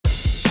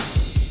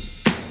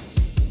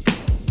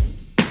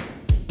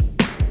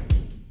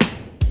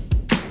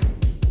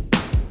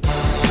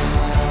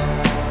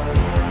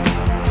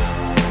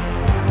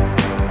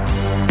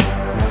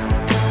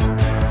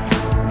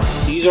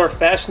These are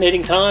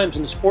fascinating times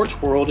in the sports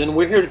world, and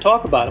we're here to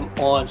talk about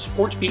them on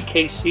SportsBeat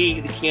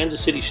KC, the Kansas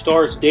City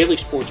Star's daily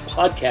sports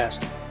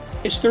podcast.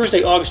 It's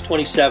Thursday, August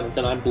 27th,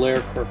 and I'm Blair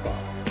Kirchhoff.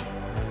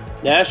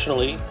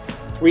 Nationally,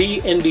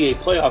 3 NBA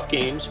playoff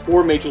games,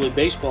 4 Major League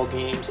Baseball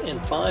games, and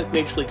 5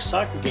 Major League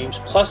Soccer games,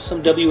 plus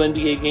some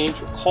WNBA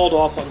games were called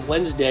off on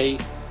Wednesday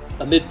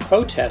amid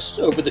protests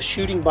over the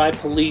shooting by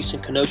police in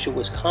Kenosha,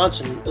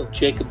 Wisconsin of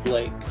Jacob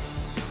Blake.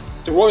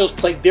 The Royals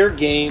played their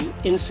game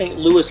in St.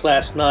 Louis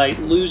last night,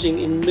 losing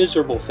in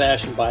miserable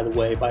fashion, by the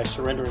way, by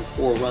surrendering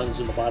 4 runs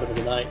in the bottom of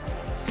the ninth.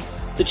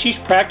 The Chiefs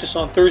practiced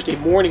on Thursday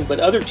morning, but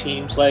other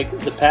teams like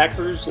the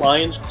Packers,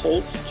 Lions,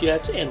 Colts,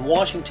 Jets, and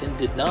Washington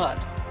did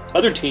not.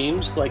 Other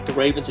teams, like the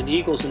Ravens and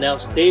Eagles,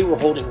 announced they were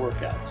holding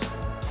workouts.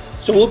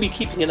 So we'll be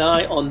keeping an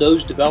eye on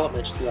those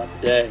developments throughout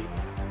the day.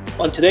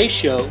 On today's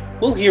show,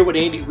 we'll hear what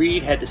Andy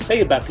Reid had to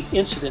say about the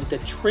incident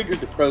that triggered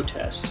the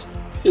protests.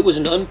 It was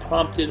an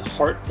unprompted,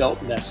 heartfelt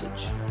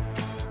message.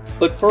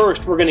 But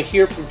first, we're going to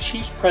hear from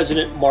Chiefs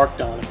President Mark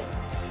Donovan.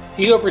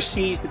 He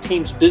oversees the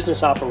team's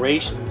business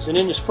operations, and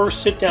in his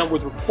first sit-down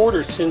with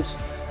reporters since,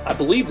 I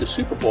believe, the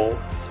Super Bowl,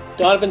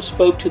 Donovan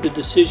spoke to the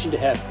decision to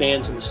have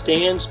fans in the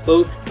stands,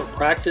 both for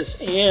practice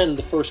and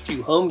the first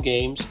few home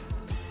games,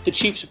 the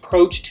Chiefs'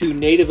 approach to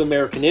Native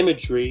American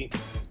imagery,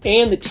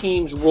 and the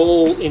team's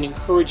role in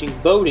encouraging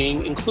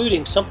voting,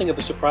 including something of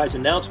a surprise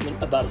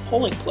announcement about a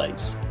polling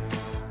place.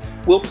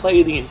 We'll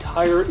play the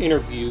entire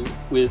interview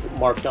with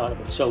Mark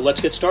Donovan. So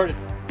let's get started.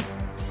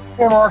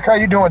 Hey, Mark, how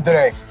you doing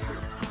today?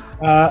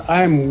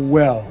 I'm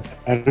well.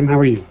 Adam, how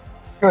are you?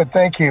 Good,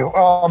 thank you.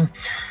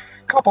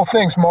 Couple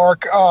things,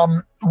 Mark.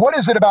 What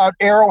is it about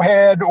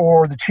Arrowhead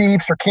or the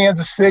Chiefs or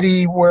Kansas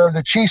City where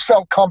the Chiefs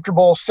felt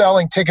comfortable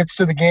selling tickets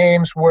to the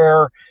games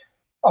where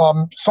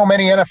so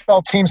many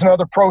NFL teams and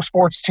other pro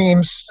sports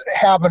teams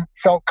haven't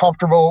felt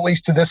comfortable, at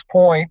least to this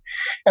point?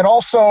 And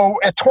also,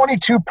 at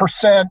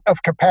 22%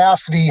 of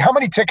capacity, how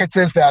many tickets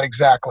is that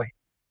exactly?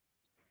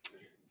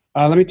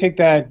 Let me take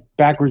that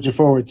backwards and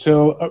forward.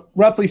 So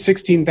roughly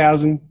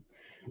 16,000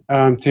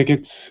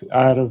 tickets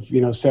out of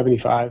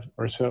 75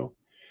 or so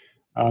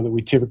that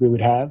we typically would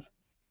have.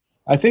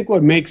 I think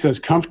what makes us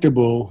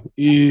comfortable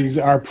is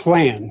our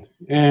plan.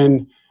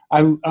 And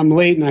I'm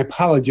late, and I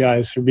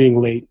apologize for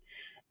being late.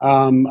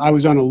 I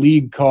was on a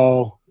league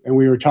call, and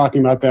we were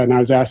talking about that, and I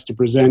was asked to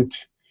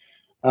present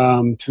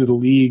to the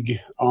league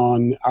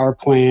on our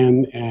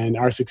plan and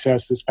our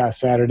success this past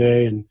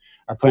Saturday, and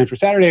our plan for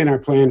Saturday and our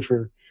plan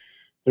for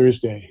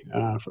Thursday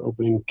for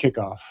opening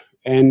kickoff.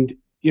 And,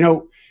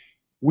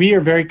 we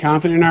are very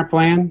confident in our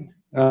plan.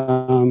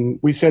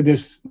 We've said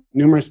this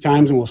numerous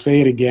times, and we'll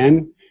say it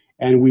again,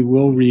 and we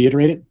will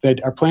reiterate it,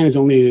 that our plan is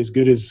only as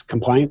good as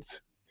compliance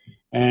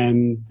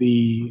and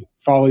the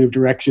following of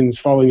directions,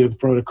 following of the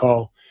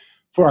protocol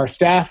for our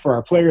staff, for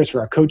our players,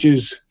 for our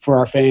coaches, for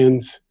our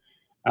fans.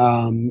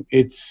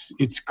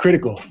 It's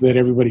critical that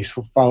everybody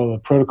follow the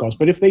protocols.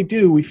 But if they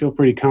do, we feel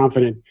pretty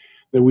confident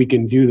that we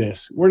can do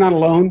this. We're not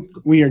alone.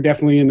 We are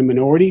definitely in the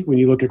minority when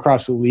you look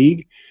across the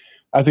league.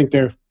 I think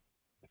there are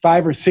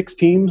 5 or 6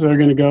 teams that are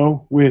going to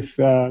go with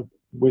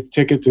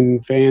tickets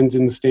and fans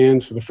in the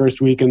stands for the first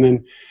week. And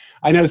then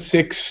I know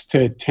 6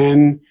 to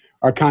 10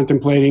 are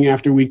contemplating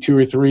after week 2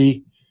 or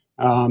 3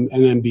 and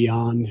then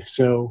beyond.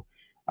 So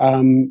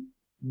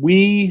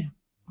we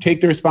take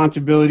the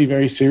responsibility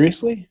very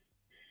seriously.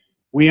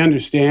 We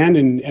understand,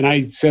 and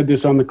I said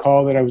this on the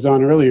call that I was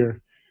on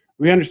earlier,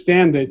 we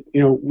understand that,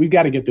 we've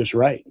got to get this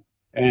right.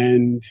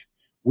 And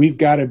we've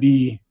got to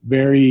be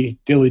very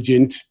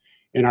diligent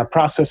in our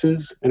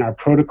processes and our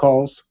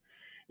protocols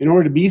in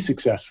order to be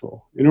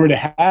successful, in order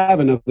to have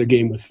another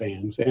game with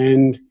fans.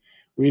 And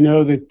we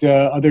know that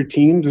other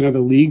teams and other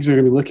leagues are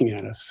going to be looking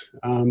at us.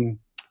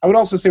 I would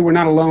also say we're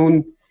not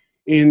alone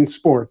in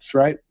sports,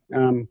 right?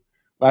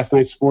 Last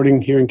night,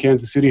 Sporting here in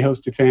Kansas City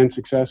hosted fans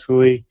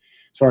successfully,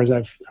 as far as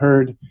I've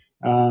heard.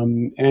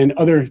 And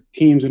other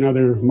teams in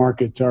other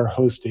markets are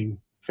hosting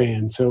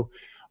fans. So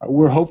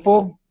we're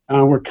hopeful.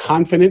 We're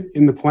confident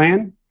in the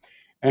plan.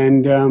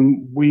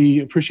 And we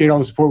appreciate all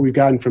the support we've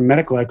gotten from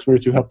medical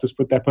experts who helped us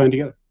put that plan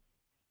together.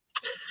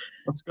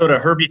 Let's go to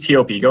Herbie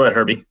Teope. Go ahead,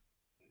 Herbie.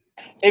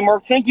 Hey,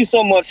 Mark, thank you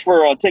so much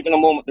for taking a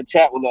moment to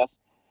chat with us.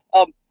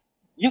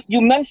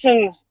 You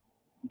mentioned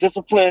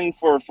discipline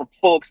for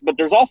folks, but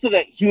there's also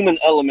that human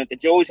element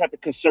that you always have to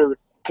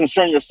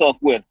concern yourself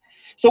with.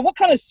 So what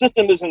kind of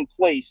system is in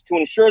place to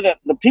ensure that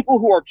the people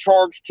who are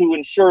charged to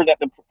ensure that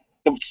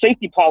the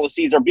safety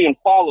policies are being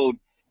followed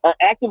are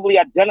actively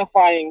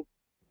identifying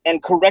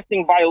and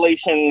correcting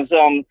violations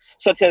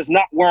such as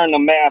not wearing a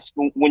mask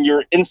when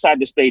you're inside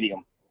the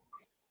stadium?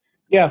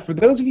 Yeah, for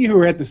those of you who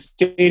are at the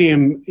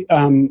stadium,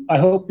 I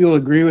hope you'll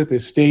agree with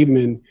this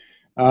statement.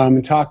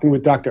 In talking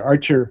with Dr.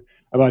 Archer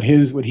about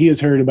what he has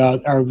heard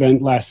about our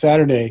event last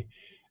Saturday,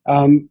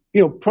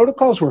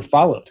 protocols were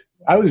followed.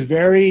 I was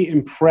very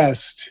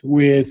impressed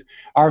with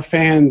our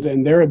fans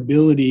and their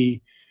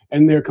ability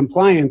and their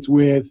compliance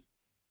with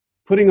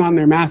putting on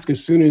their mask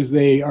as soon as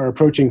they are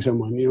approaching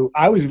someone.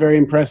 I was very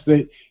impressed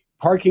that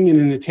parking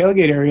in the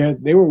tailgate area,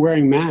 they were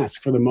wearing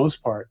masks for the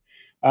most part.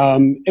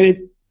 And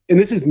and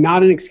this is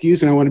not an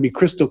excuse, and I want to be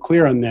crystal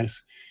clear on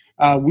this.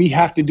 We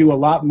have to do a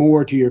lot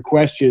more, to your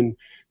question,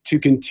 to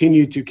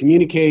continue to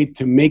communicate,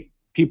 to make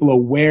people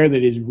aware that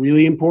it is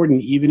really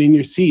important, even in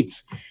your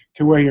seats,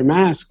 to wear your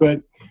mask.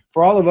 But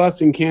for all of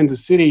us in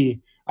Kansas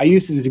City, I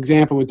used this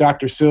example with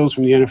Dr. Sills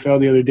from the NFL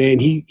the other day,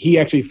 and he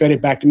actually fed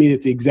it back to me.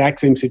 It's the exact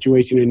same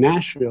situation in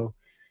Nashville.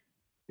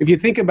 If you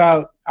think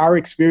about our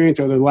experience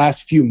over the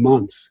last few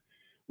months,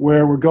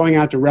 where we're going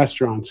out to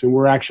restaurants and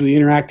we're actually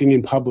interacting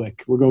in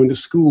public, we're going to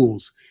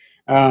schools.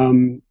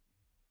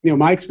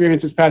 My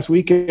experience this past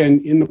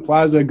weekend in the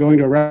plaza going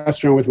to a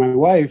restaurant with my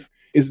wife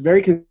is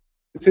very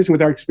consistent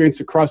with our experience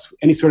across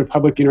any sort of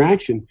public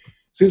interaction.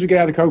 As soon as we get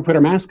out of the car, we put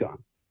our mask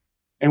on.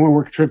 And when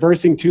we're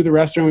traversing to the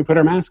restaurant, we put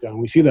our mask on.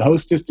 We see the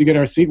hostess to get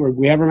our seat,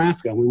 we have our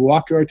mask on. We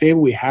walk to our table,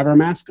 we have our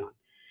mask on.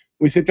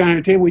 We sit down at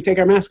a table, we take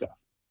our mask off.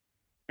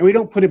 And we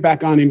don't put it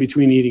back on in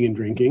between eating and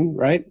drinking,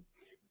 right?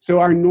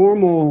 So our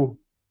normal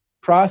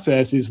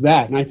process is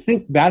that. And I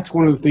think that's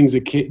one of the things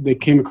that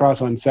came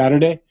across on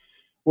Saturday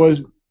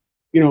was,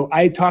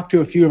 I talked to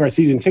a few of our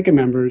season ticket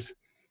members,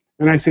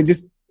 and I said,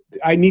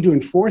 I need to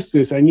enforce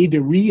this. I need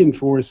to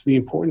reinforce the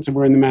importance of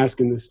wearing the mask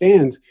in the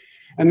stands.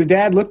 And the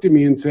dad looked at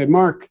me and said,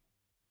 Mark,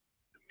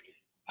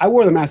 I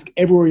wore the mask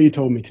everywhere you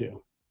told me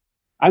to.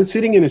 I'm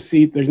sitting in a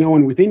seat, there's no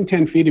one within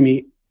 10 feet of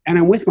me, and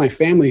I'm with my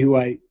family who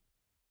I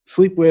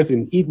sleep with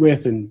and eat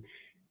with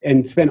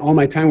and spend all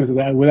my time with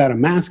without a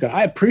mask on.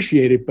 I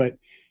appreciate it, but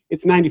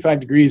it's 95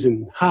 degrees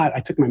and hot. I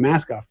took my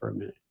mask off for a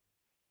minute.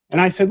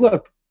 And I said,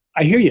 look,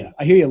 I hear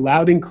you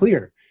loud and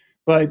clear.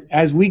 But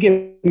as we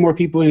get more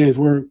people in, as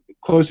we're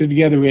closer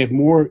together, we have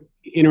more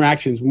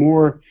interactions,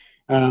 more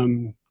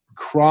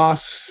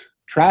cross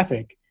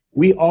traffic.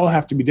 We all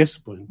have to be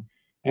disciplined.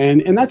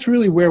 And that's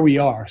really where we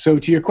are. So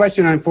to your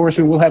question on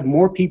enforcement, we'll have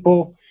more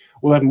people,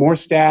 we'll have more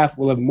staff,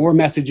 we'll have more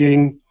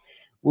messaging.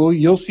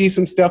 You'll see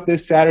some stuff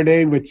this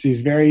Saturday, which is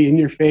very in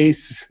your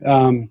face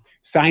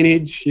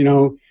signage.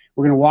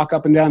 We're going to walk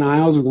up and down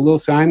aisles with a little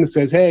sign that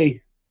says,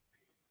 hey,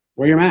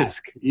 wear your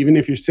mask, even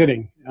if you're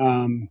sitting.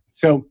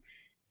 So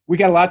we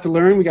got a lot to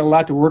learn. We got a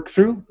lot to work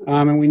through.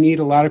 And we need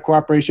a lot of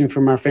cooperation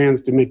from our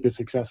fans to make this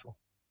successful.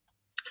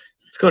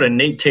 Let's go to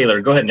Nate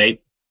Taylor. Go ahead,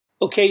 Nate.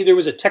 Okay, there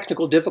was a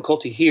technical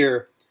difficulty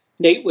here.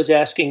 Nate was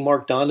asking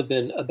Mark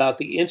Donovan about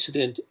the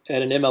incident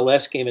at an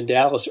MLS game in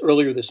Dallas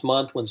earlier this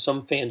month when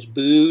some fans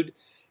booed,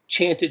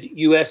 chanted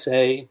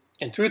USA,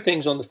 and threw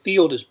things on the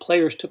field as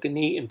players took a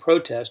knee in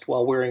protest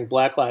while wearing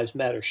Black Lives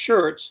Matter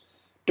shirts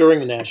during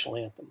the national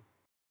anthem.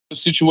 The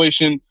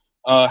situation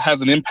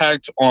has an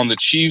impact on the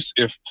Chiefs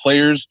if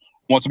players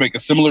want to make a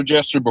similar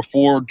gesture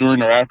before,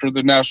 during, or after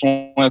the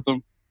national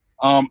anthem.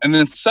 And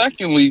then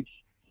secondly,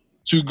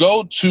 to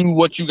go to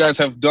what you guys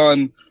have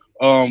done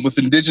with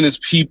indigenous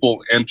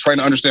people and trying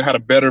to understand how to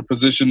better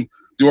position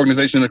the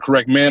organization in the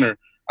correct manner.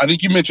 I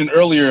think you mentioned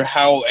earlier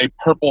how a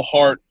Purple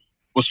Heart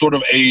was sort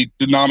of a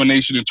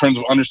denomination in terms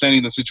of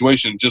understanding the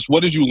situation. Just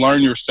what did you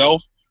learn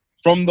yourself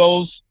from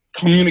those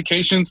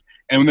communications?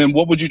 And then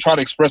what would you try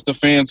to express to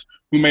fans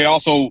who may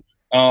also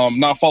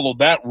not follow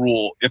that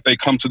rule if they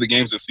come to the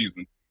games this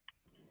season?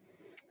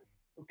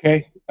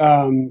 Okay.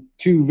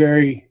 Two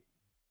very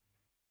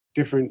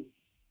different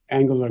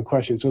angles on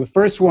questions. So the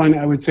first one,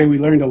 I would say we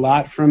learned a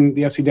lot from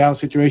the FC Dallas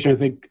situation. I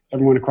think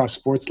everyone across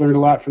sports learned a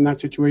lot from that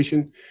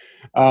situation.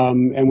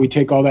 And we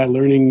take all that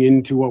learning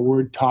into what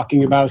we're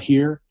talking about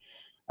here.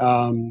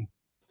 I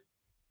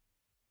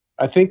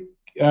think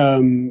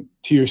to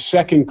your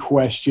second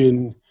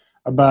question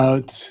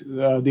about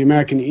the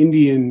American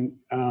Indian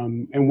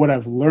and what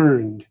I've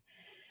learned,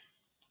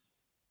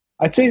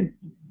 I'd say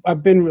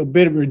I've been a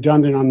bit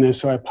redundant on this,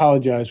 so I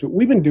apologize, but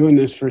we've been doing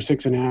this for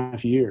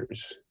 6.5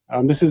 years.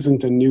 This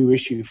isn't a new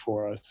issue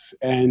for us.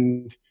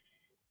 And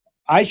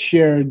I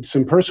shared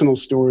some personal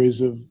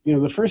stories of,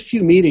 the first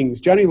few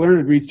meetings, Johnny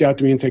Leonard reached out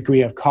to me and said, can we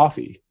have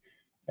coffee?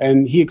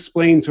 And he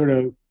explained sort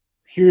of,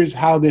 here's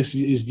how this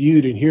is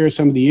viewed and here are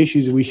some of the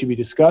issues that we should be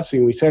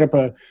discussing. We set up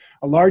a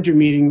larger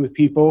meeting with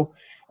people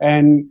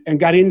and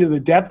got into the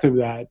depth of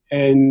that.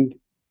 And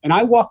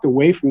I walked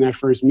away from that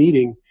first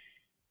meeting,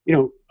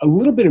 a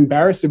little bit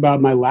embarrassed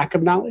about my lack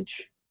of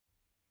knowledge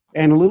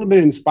and a little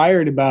bit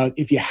inspired about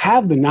if you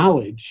have the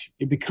knowledge,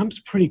 it becomes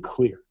pretty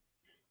clear.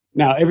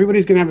 Now,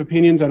 everybody's going to have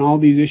opinions on all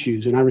these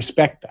issues, and I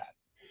respect that.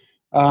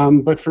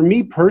 But for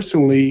me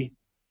personally,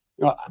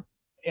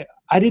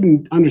 I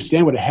didn't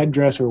understand what a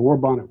headdress or a war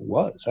bonnet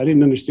was. I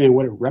didn't understand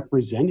what it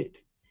represented.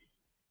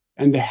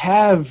 And to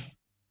have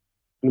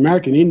an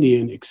American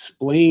Indian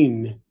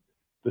explain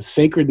the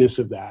sacredness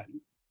of that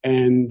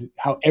and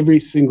how every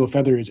single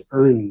feather is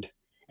earned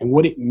and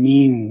what it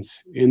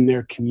means in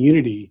their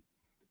community,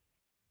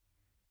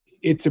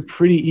 it's a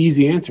pretty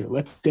easy answer.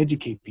 Let's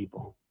educate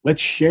people.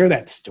 Let's share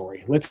that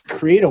story. Let's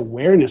create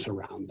awareness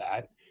around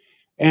that.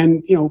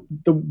 And,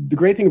 the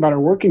great thing about our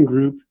working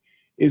group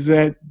is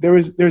that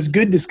there's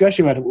good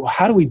discussion about it. Well,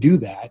 how do we do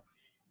that?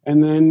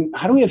 And then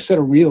how do we have set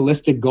a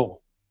realistic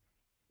goal?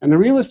 And the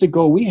realistic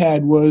goal we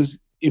had was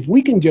if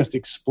we can just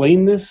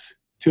explain this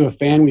to a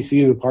fan we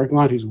see in the parking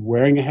lot who's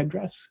wearing a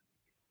headdress,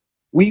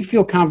 we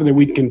feel confident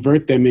we'd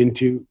convert them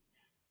into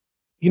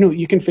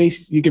you can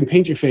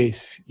paint your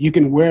face, you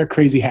can wear a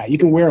crazy hat, you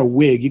can wear a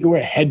wig, you can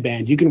wear a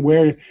headband, you can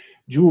wear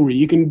jewelry,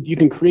 you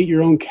can create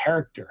your own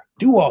character,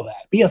 do all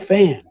that, be a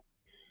fan.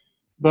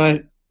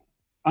 But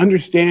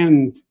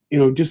understand,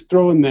 just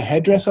throwing the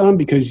headdress on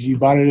because you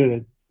bought it at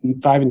a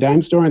 5 and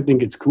dime store and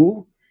think it's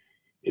cool,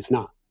 it's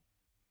not.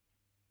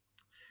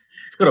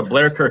 Let's go to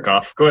Blair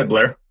Kirchhoff. Go ahead,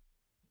 Blair.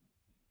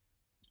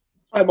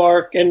 Hi,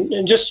 Mark.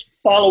 And just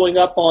following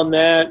up on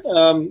that,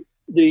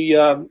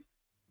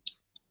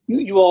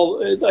 you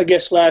all, I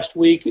guess last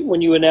week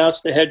when you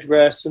announced the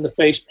headdress and the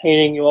face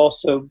painting, you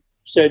also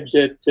said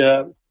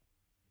that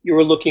you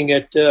were looking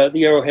at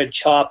the Arrowhead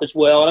chop as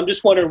well. And I'm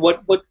just wondering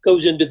what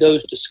goes into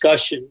those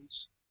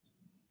discussions.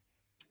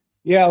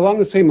 Yeah, along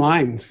the same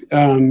lines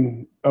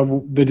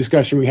of the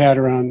discussion we had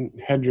around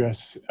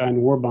headdress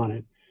and war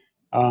bonnet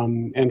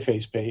and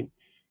face paint.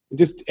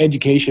 Just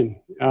education.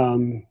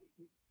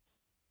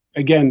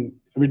 Again,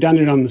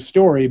 redundant on the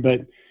story,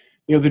 but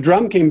the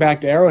drum came back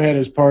to Arrowhead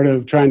as part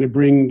of trying to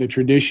bring the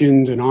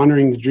traditions and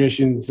honoring the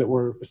traditions that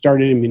were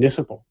started in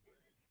municipal.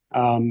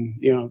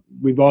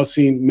 We've all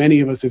seen, many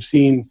of us have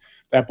seen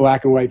that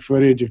black and white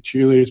footage of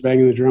cheerleaders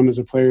banging the drum as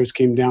the players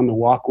came down the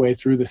walkway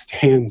through the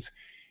stands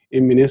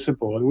in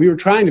municipal. And we were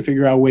trying to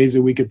figure out ways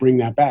that we could bring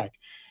that back.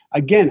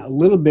 Again, a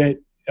little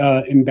bit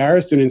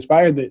embarrassed and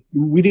inspired that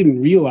we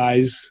didn't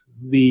realize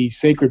the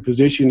sacred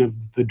position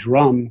of the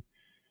drum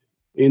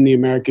in the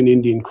American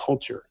Indian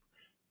culture.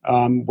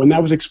 When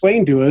that was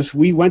explained to us,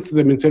 we went to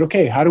them and said,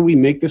 okay, how do we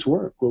make this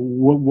work?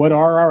 What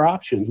are our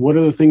options? What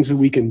are the things that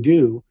we can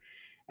do?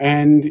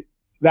 And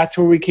that's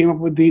where they came up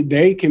with the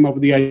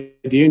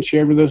idea and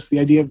shared with us the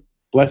idea of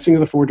blessing of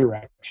the 4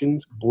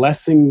 directions,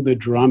 blessing the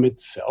drum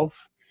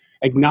itself,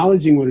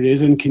 acknowledging what it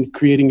is, and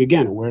creating,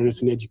 again,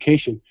 awareness and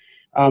education.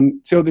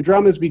 So the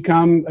drum has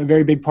become a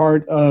very big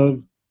part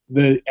of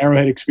the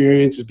Arrowhead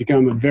experience. It's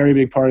become a very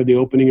big part of the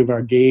opening of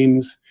our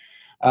games.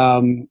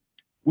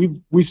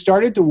 We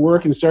started to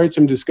work and started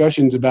some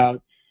discussions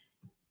about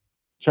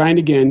trying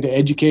again to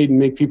educate and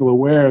make people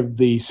aware of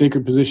the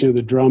sacred position of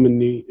the drum in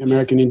the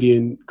American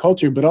Indian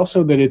culture, but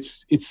also that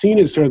it's seen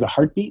as sort of the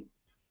heartbeat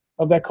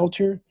of that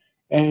culture.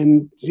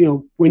 And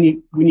when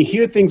you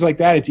hear things like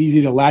that, it's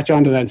easy to latch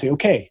onto that and say,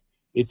 okay,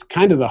 it's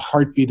kind of the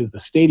heartbeat of the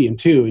stadium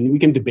too. And we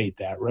can debate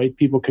that, right?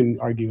 People can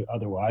argue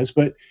otherwise,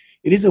 but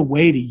it is a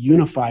way to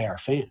unify our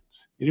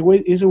fans. It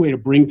is a way to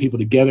bring people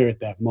together at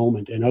that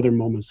moment and other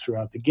moments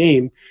throughout the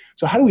game.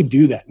 So how do we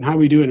do that? And how do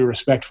we do it in a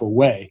respectful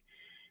way?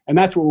 And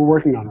that's what we're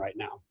working on right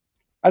now.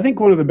 I think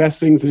one of the best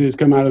things that has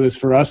come out of this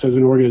for us as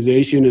an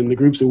organization and the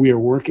groups that we are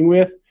working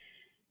with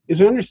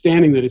is an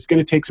understanding that it's going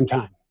to take some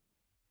time.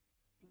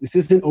 This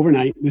isn't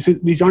overnight.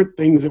 These aren't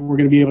things that we're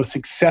going to be able to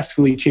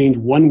successfully change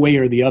one way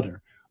or the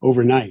other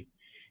overnight.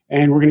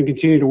 And we're going to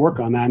continue to work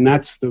on that. And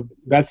that's the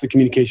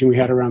communication we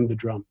had around the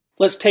drum.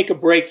 Let's take a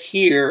break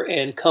here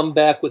and come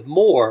back with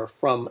more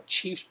from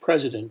Chiefs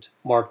President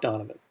Mark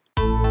Donovan.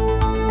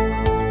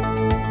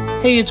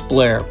 Hey, it's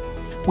Blair.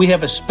 We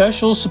have a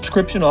special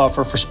subscription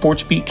offer for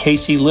SportsBeat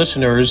KC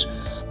listeners,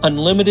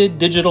 unlimited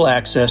digital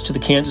access to the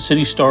Kansas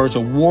City Stars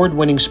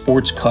award-winning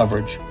sports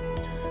coverage.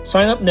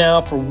 Sign up now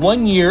for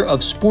 1 year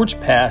of Sports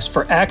Pass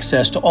for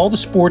access to all the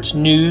sports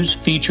news,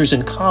 features,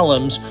 and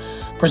columns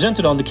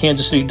presented on the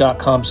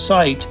kansascity.com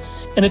site,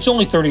 and it's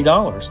only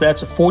 $30.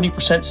 That's a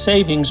 40%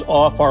 savings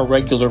off our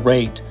regular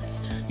rate.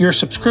 Your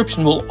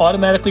subscription will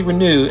automatically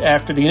renew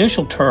after the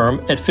initial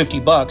term at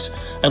 $50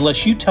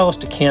 unless you tell us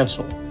to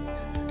cancel.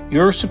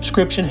 Your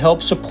subscription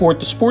helps support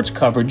the sports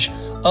coverage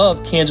of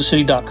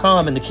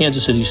kansascity.com and the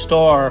Kansas City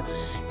Star,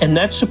 and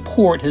that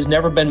support has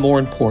never been more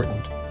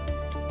important.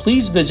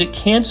 Please visit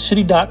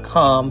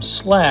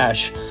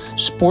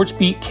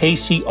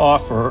kansascity.com/SportsBeatKC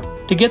offer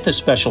to get this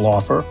special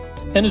offer.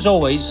 And as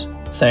always,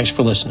 thanks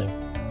for listening.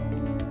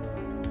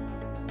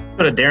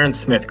 Go to Darren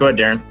Smith. Go ahead,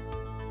 Darren.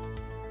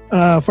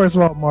 First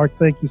of all, Mark,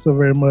 thank you so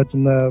very much,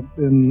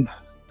 and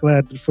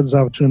glad for this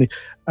opportunity.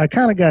 I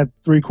kind of got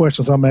 3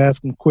 questions I'm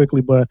asking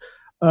quickly, but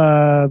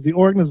the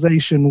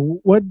organization,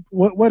 what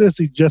is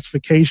the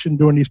justification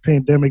during these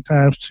pandemic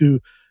times to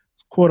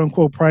quote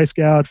unquote price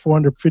gouge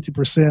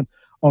 450%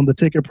 on the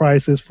ticket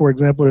prices? For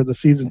example, there's a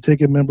season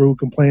ticket member who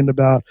complained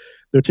about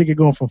their ticket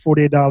going from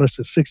 $48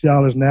 to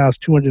 $60. Now it's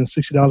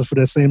 $260 for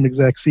that same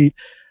exact seat.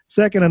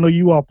 Second, I know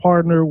you all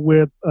partner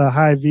with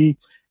Hy-Vee.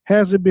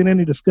 Has there been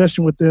any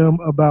discussion with them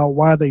about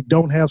why they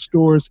don't have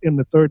stores in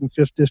the 3rd and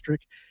 5th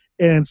district?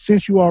 And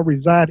since you all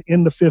reside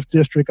in the 5th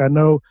district, I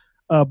know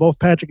both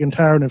Patrick and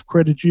Tyron have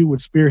credited you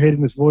with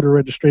spearheading this voter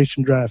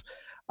registration drive.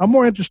 I'm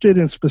more interested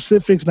in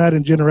specifics, not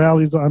in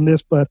generalities on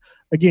this, but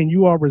again,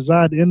 you all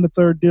reside in the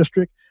 3rd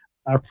district.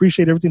 I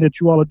appreciate everything that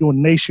you all are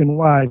doing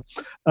nationwide.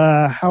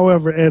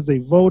 However, as a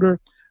voter,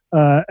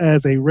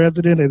 as a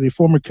resident, as a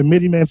former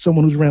committeeman,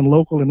 someone who's ran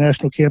local and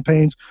national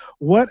campaigns,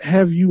 what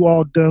have you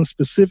all done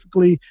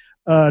specifically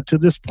to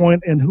this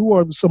point, and who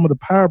are some of the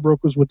power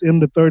brokers within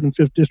the 3rd and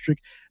 5th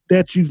district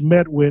that you've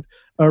met with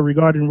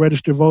regarding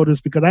registered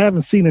voters? Because I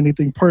haven't seen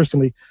anything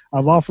personally.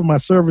 I've offered my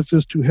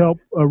services to help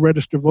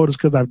register voters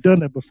because I've done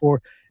that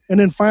before. And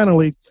then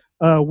finally,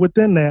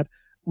 within that,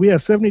 we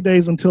have 70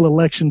 days until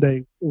Election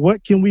Day.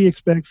 What can we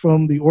expect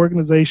from the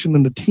organization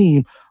and the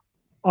team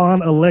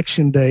on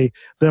Election Day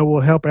that will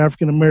help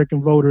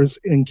African-American voters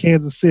in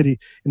Kansas City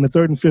in the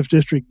 3rd and 5th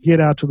District get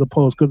out to the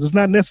polls? Because it's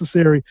not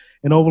necessary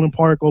in Overland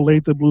Park,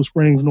 Olathe, Blue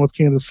Springs, North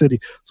Kansas City.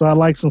 So I'd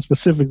like some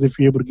specifics if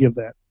you're able to give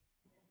that.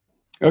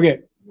 Okay.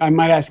 I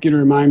might ask you to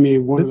remind me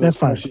of one of those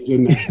questions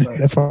in there.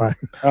 That's fine.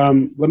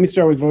 Let me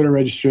start with voter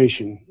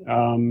registration.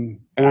 And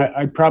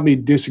I probably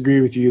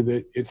disagree with you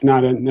that it's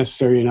not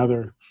necessary in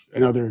other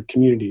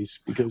communities,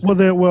 because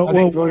voter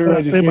registration,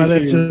 I say by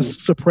that,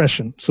 just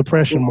suppression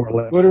more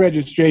or less. Voter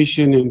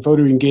registration and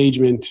voter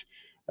engagement,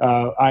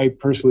 I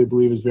personally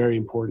believe is very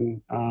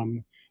important.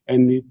 And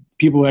the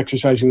people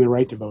exercising their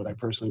right to vote, I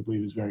personally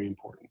believe is very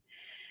important.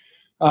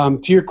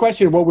 To your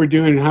question of what we're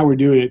doing and how we're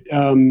doing it,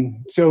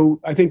 so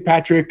I think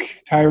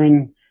Patrick,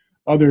 Tyron,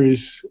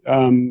 others,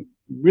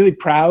 really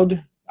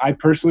proud. I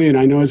personally, and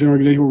I know as an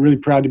organization, we're really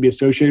proud to be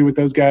associated with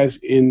those guys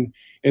in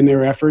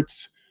their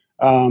efforts.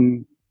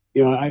 I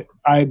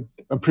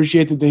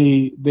appreciate that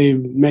they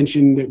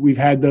mentioned that we've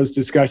had those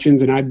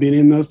discussions, and I've been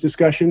in those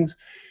discussions.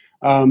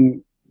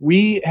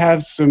 We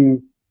have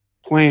some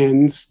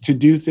plans to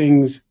do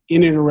things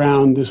in and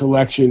around this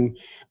election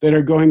that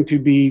are going to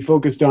be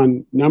focused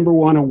on, number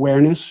one,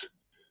 awareness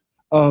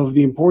of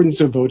the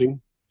importance of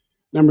voting.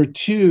 Number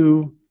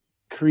two,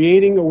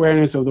 creating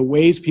awareness of the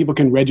ways people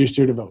can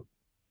register to vote,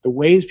 the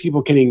ways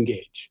people can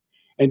engage,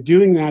 and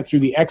doing that through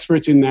the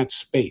experts in that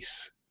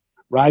space.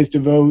 Rise to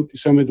Vote,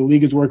 some of the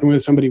league is working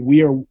with, somebody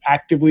we are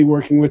actively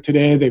working with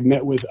today. They've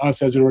met with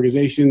us as an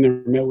organization.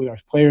 They've met with our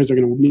players. They're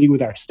going to meet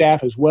with our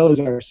staff as well as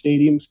our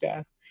stadium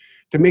staff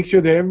to make sure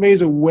that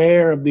everybody's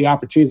aware of the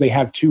opportunities they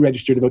have to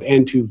register to vote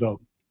and to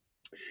vote.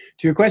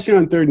 To your question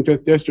on 3rd and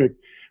 5th District,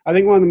 I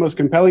think one of the most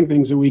compelling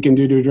things that we can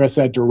do to address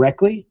that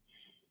directly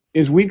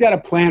is we've got a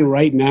plan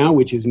right now,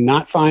 which is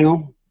not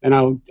final, and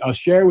I'll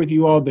share with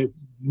you all that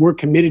we're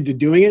committed to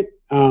doing it,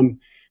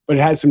 but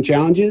it has some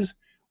challenges.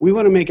 We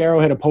want to make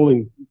Arrowhead a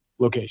polling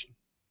location.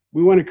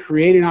 We want to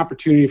create an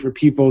opportunity for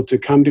people to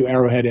come to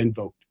Arrowhead and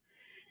vote.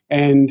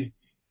 And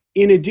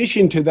in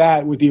addition to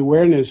that, with the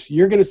awareness,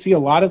 you're going to see a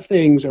lot of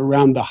things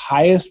around the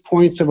highest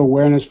points of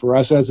awareness for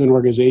us as an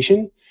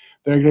organization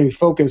that are going to be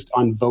focused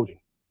on voting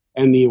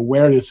and the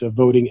awareness of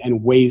voting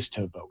and ways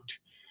to vote.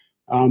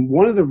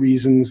 One of the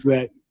reasons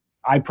that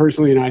I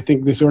personally, and I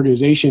think this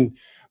organization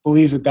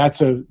believes that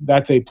that's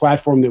a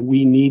platform that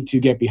we need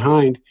to get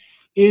behind,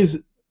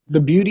 is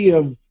the beauty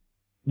of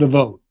the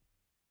vote.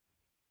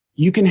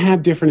 You can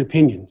have different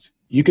opinions.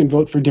 You can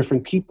vote for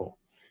different people,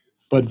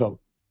 but vote.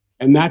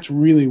 And that's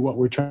really what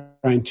we're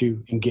trying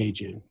to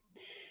engage in.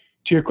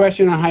 To your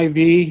question on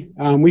Hy-Vee,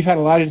 we've had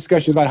a lot of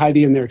discussions about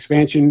Hy-Vee and their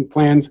expansion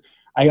plans.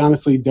 I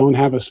honestly don't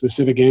have a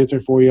specific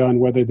answer for you on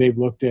whether they've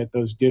looked at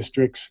those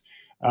districts.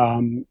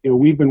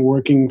 We've been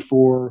working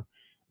for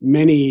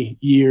many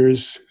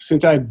years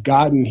since I've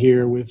gotten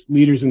here with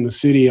leaders in the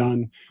city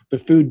on the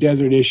food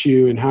desert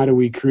issue and how do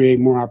we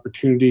create more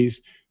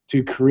opportunities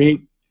to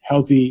create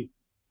healthy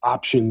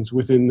options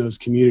within those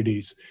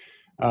communities.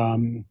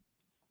 And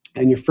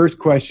your first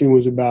question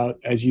was about,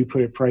 as you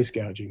put it, price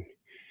gouging.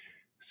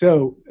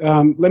 So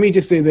let me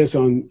just say this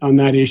on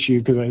that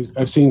issue, because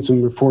I've seen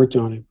some reports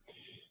on it.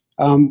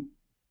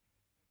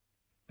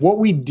 What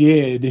we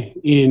did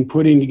in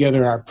putting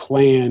together our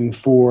plan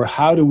for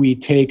how do we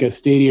take a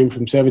stadium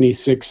from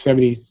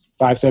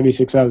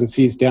 76,000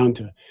 seats down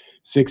to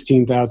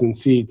 16,000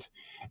 seats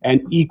and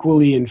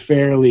equally and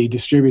fairly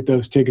distribute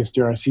those tickets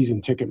to our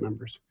season ticket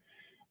members.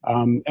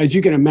 As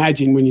you can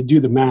imagine, when you do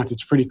the math,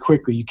 it's pretty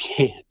quickly, you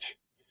can't.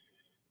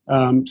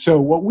 So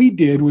what we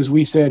did was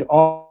we said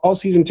all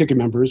season ticket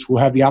members will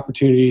have the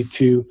opportunity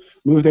to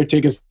move their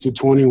tickets to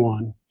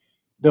 21.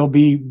 There'll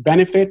be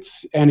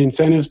benefits and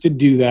incentives to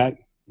do that.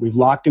 We've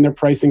locked in their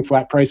pricing,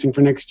 flat pricing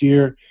for next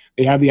year.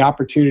 They have the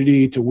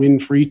opportunity to win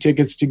free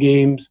tickets to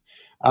games.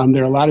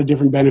 There are a lot of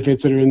different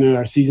benefits that are in there.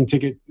 Our season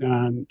ticket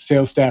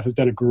sales staff has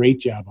done a great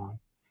job on.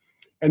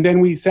 And then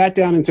we sat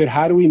down and said,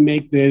 how do we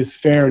make this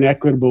fair and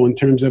equitable in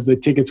terms of the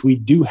tickets we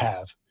do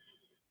have?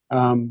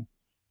 On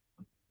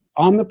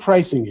the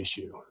pricing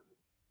issue,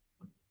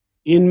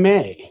 in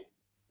May,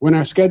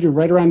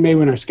 right around May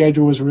when our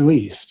schedule was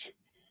released,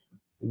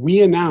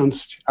 we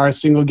announced our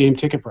single game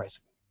ticket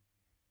pricing.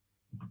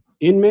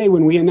 In May,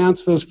 when we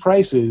announced those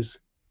prices,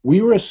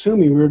 we were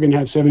assuming we were going to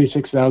have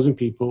 76,000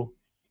 people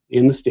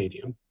in the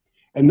stadium.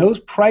 And those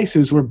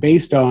prices were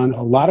based on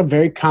a lot of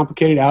very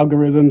complicated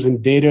algorithms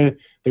and data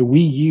that we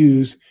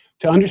use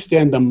to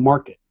understand the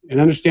market and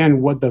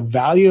understand what the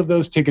value of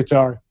those tickets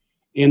are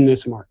in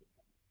this market.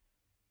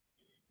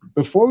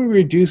 Before we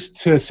reduced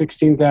to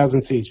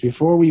 16,000 seats,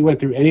 before we went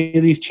through any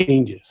of these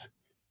changes,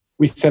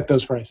 we set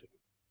those prices.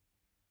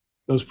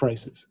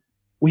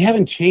 We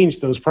haven't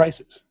changed those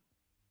prices.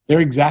 They're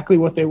exactly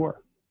what they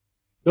were.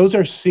 Those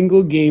are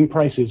single game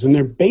prices, and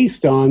they're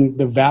based on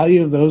the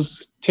value of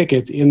those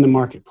tickets in the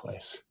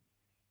marketplace.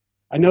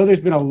 I know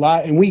there's been a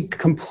lot, and we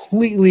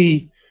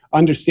completely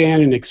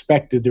understand and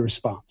expected the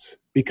response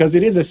because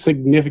it is a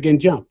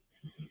significant jump.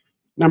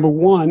 Number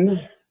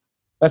one,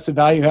 That's the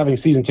value of having a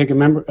season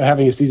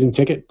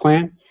ticket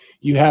plan.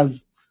 You have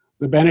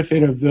the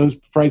benefit of those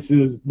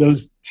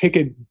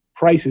ticket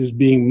prices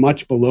being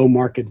much below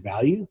market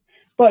value,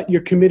 but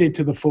you're committed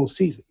to the full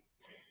season.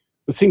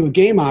 The single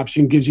game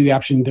option gives you the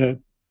option to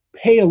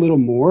pay a little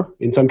more,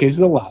 in some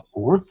cases a lot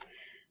more,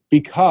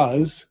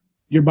 because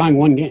you're buying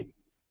one game.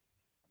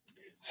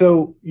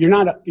 So you're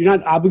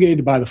not obligated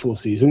to buy the full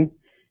season.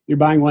 You're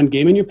buying one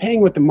game and you're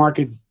paying what the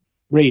market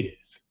rate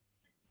is.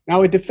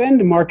 Now, I defend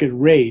the market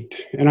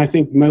rate, and I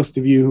think most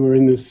of you who are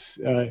in this,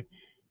 who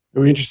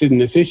are interested in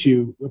this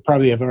issue,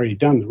 probably have already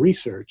done the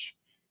research.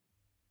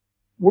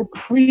 We're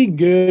pretty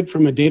good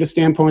from a data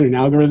standpoint, an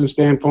algorithm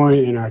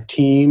standpoint, and our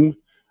team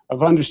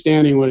of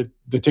understanding what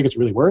the ticket's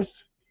really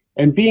worth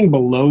and being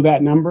below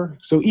that number.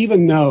 So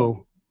even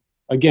though,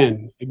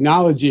 again,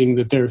 acknowledging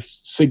that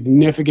there's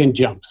significant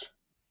jumps,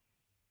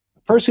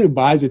 a person who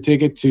buys a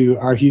ticket to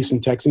our Houston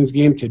Texans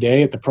game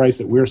today at the price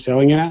that we're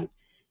selling it at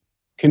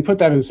can put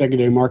that in the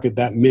secondary market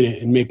that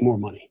minute and make more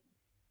money,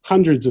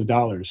 hundreds of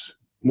dollars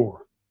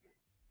more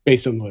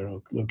based on their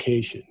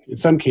location. In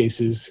some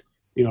cases,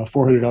 a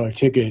 $400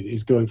 ticket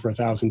is going for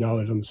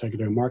 $1,000 on the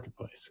secondary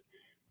marketplace.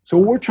 So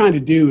what we're trying to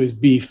do is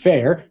be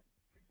fair,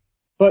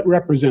 but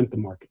represent the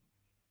market.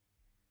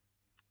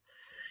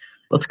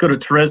 Let's go to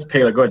Therese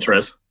Paler. Go ahead,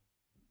 Therese.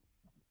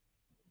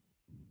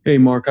 Hey,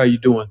 Mark, how you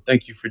doing?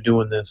 Thank you for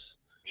doing this.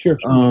 Sure.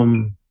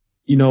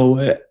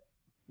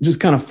 Just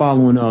kind of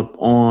following up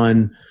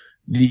on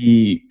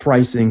the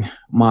pricing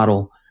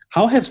model,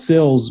 how have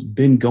sales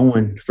been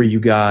going for you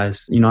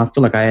guys? I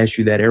feel like I ask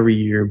you that every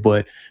year,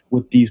 but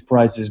with these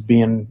prices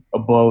being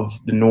above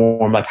the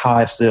norm, like how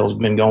have sales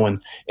been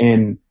going?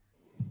 And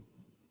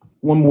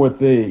one more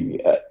thing,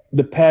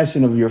 the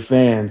passion of your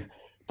fans,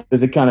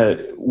 does it kind of,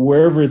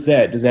 wherever it's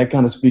at, does that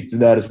kind of speak to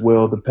that as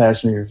well, the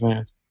passion of your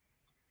fans?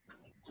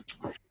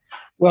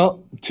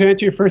 Well, to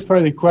answer your first part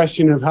of the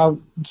question of how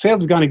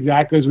sales have gone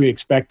exactly as we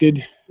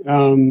expected,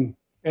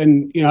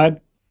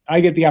 I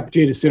get the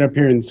opportunity to sit up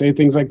here and say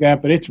things like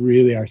that, but it's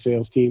really our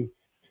sales team.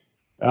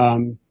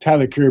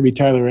 Tyler Kirby,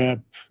 Tyler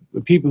Epp,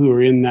 the people who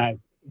are in that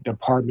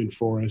department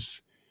for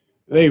us,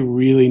 they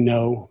really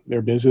know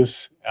their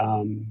business.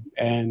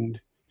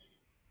 And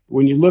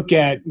when you look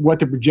at what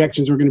the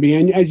projections were going to be,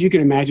 and as you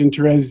can imagine,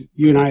 Therese,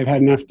 you and I have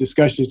had enough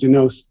discussions to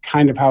know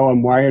kind of how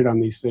I'm wired on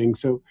these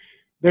things. So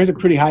there's a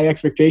pretty high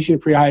expectation, a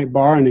pretty high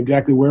bar on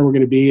exactly where we're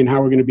going to be and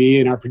how we're going to be,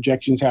 and our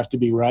projections have to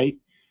be right.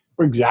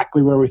 We're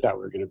exactly where we thought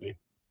we were going to be.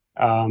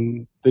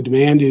 The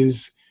demand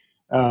is,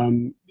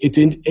 it's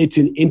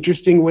an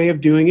interesting way of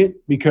doing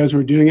it because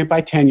we're doing it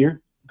by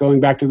tenure, going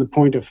back to the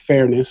point of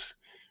fairness.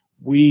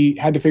 We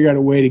had to figure out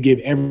a way to give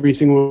every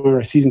single one of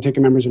our season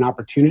ticket members an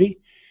opportunity,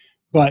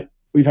 but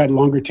we've had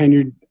longer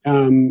tenured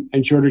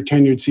and shorter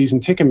tenured season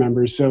ticket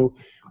members. So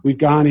we've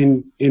gone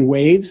in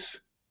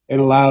waves and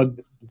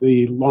allowed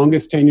the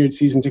longest tenured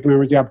season ticket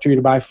members the opportunity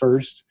to buy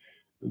first,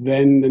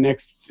 then the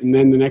next,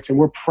 and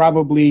we're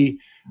probably,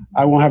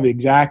 I won't have the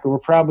exact, but we're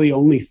probably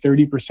only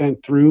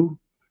 30% through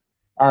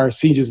our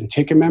season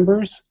ticket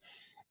members.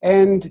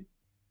 And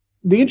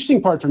the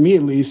interesting part for me,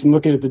 at least, in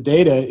looking at the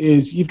data,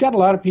 is you've got a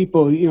lot of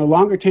people,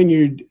 longer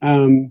tenured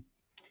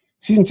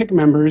season ticket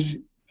members.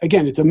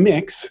 Again, it's a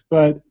mix,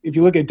 but if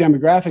you look at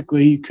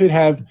demographically, you could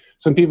have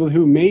some people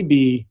who may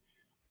be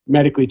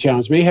medically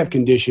challenged, may have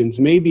conditions,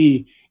 may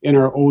be in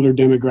our older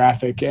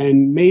demographic,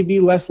 and may be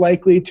less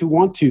likely to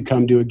want to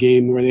come to a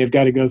game where they've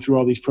got to go through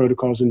all these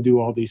protocols and do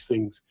all these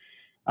things.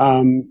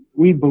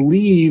 We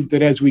believe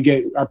that as we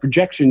get, our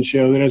projections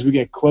show that as we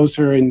get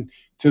closer and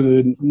to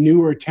the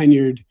newer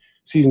tenured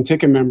season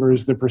ticket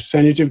members, the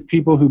percentage of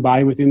people who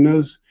buy within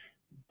those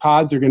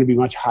pods are going to be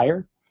much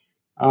higher.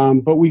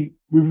 But we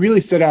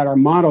really our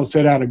model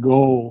set out a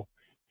goal,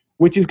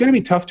 which is going to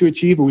be tough to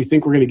achieve, but we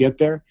think we're going to get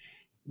there,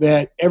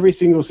 that every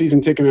single season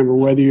ticket member,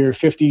 whether you're a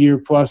 50-year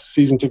plus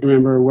season ticket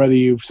member or whether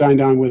you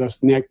signed on with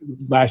us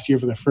last year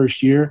for the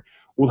first year,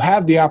 will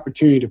have the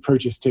opportunity to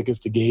purchase tickets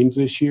to games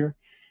this year.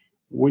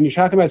 When you're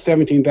talking about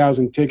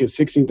 17,000 tickets,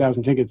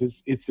 16,000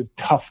 tickets, it's a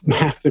tough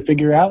math to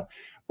figure out,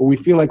 but we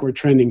feel like we're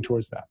trending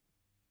towards that.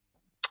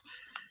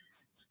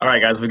 All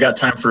right, guys, we've got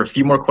time for a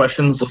few more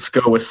questions. Let's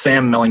go with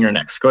Sam Mellinger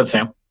next. Go ahead,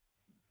 Sam.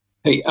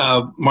 Hey,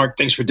 Mark,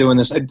 thanks for doing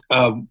this.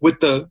 With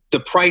the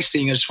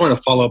pricing, I just want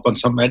to follow up on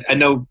something. I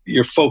know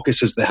your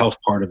focus is the health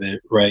part of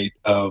it, right,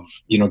 of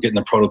getting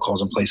the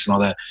protocols in place and all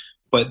that.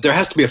 But there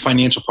has to be a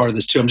financial part of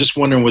this, too. I'm just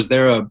wondering, was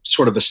there a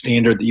sort of a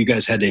standard that you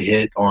guys had to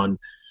hit on,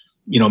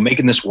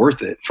 making this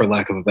worth it, for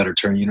lack of a better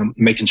term,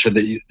 making sure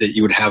that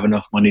you would have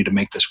enough money to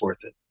make this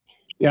worth it?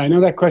 Yeah, I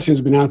know that question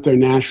has been out there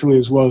nationally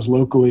as well as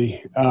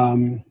locally.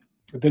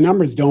 The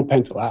numbers don't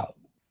pencil out.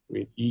 I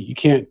mean, you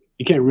can't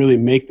really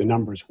make the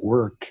numbers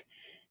work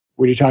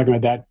when you're talking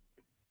about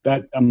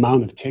that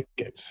amount of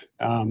tickets.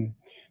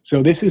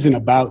 So this isn't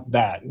about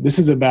that. This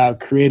is about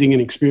creating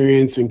an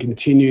experience and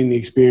continuing the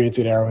experience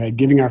at Arrowhead,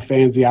 giving our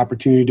fans the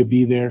opportunity to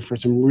be there for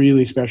some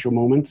really special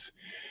moments.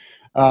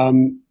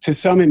 To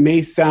some, it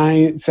may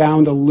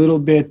sound a little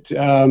bit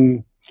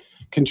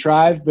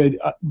contrived,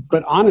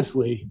 but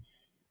honestly,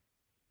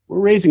 we're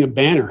raising a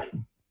banner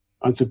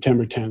on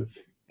September 10th.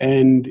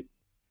 And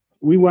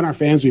we want our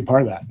fans to be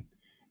part of that.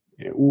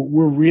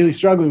 We're really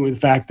struggling with the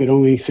fact that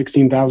only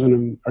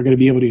 16,000 are going to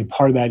be able to be a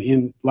part of that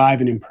in live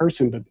and in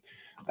person, but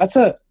that's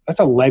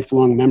a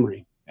lifelong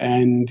memory,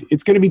 and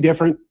it's going to be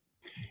different.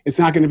 It's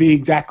not going to be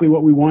exactly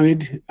what we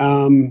wanted,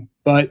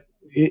 but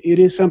it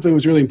is something that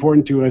was really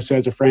important to us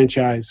as a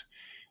franchise,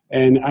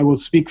 and I will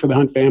speak for the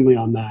Hunt family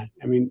on that.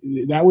 I mean,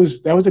 that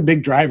was a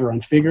big driver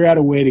on figure out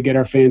a way to get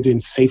our fans in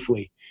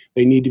safely.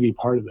 They need to be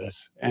part of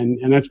this, and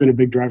that's been a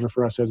big driver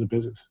for us as a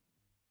business.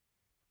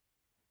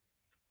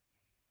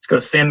 Let's go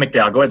to Sam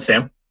McDowell. Go ahead,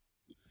 Sam.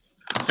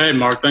 Hey,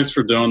 Mark. Thanks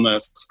for doing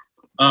this.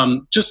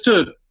 Just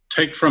to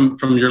take from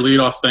your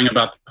leadoff thing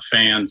about the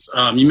fans,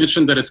 you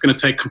mentioned that it's going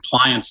to take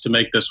compliance to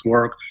make this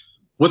work.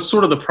 What's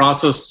sort of the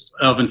process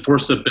of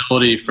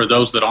enforceability for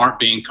those that aren't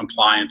being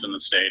compliant in the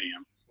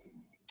stadium?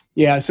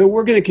 Yeah, so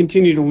we're going to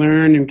continue to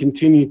learn and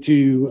continue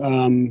to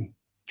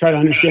try to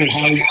understand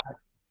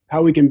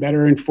how we can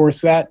better enforce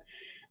that.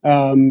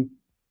 I'll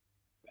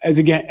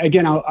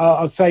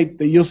cite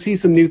that you'll see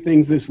some new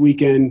things this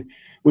weekend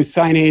with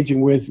signage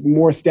and with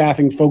more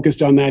staffing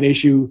focused on that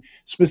issue,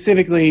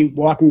 specifically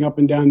walking up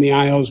and down the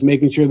aisles,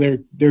 making sure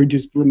they're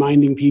just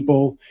reminding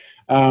people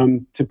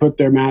to put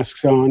their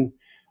masks on.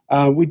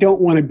 We don't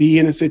want to be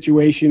in a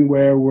situation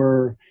where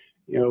we're,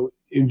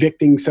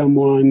 evicting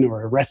someone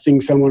or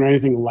arresting someone or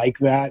anything like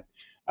that.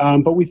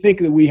 But we think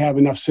that we have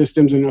enough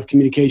systems and enough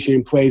communication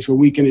in place where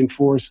we can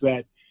enforce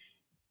that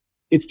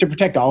it's to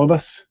protect all of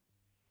us.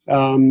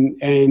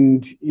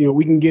 And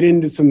we can get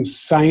into some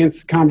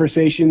science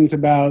conversations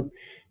about,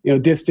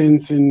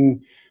 distance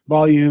and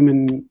volume.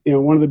 And,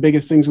 one of the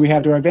biggest things we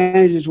have to our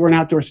advantage is we're an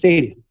outdoor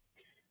stadium.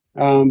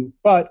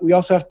 But we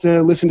also have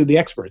to listen to the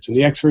experts, and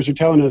the experts are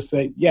telling us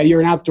that, yeah,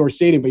 you're an outdoor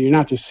stadium, but you're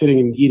not just sitting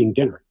and eating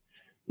dinner.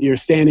 You're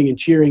standing and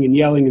cheering and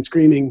yelling and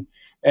screaming.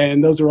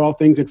 And those are all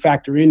things that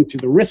factor into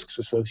the risks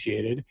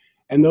associated.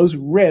 And those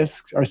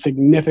risks are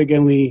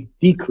significantly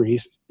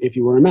decreased if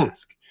you wear a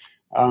mask.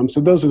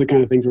 So those are the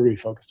kind of things we're really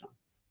focused on.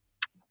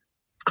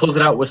 Let's close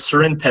it out with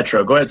Surin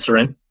Petro. Go ahead,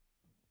 Surin.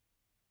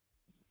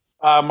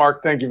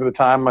 Mark, thank you for the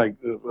time. Like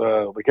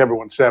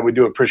everyone said, we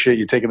do appreciate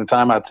you taking the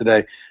time out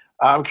today.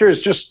 I'm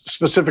curious, just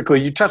specifically,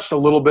 you touched a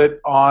little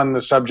bit on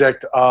the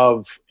subject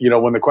of,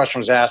 when the question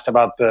was asked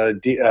about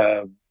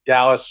the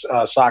Dallas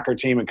soccer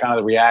team and kind of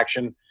the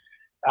reaction.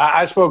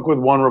 I spoke with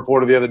one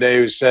reporter the other day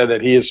who said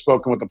that he has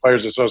spoken with the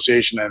Players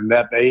Association and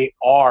that they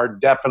are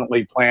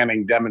definitely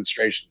planning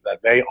demonstrations, that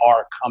they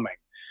are coming.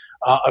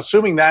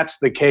 Assuming that's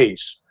the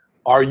case,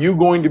 are you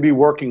going to be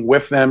working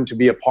with them to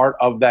be a part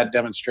of that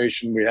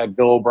demonstration? We had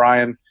Bill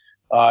O'Brien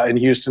in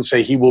Houston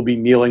say he will be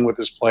kneeling with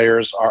his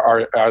players.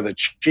 Are the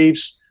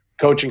Chiefs,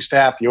 coaching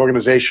staff, the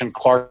organization,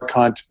 Clark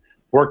Hunt,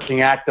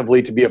 working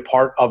actively to be a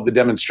part of the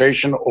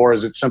demonstration, or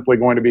is it simply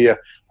going to be a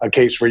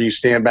case where you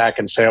stand back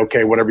and say,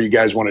 okay, whatever you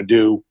guys want to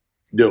do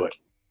it?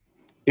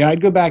 Yeah, I'd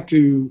go back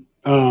to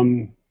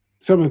some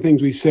of the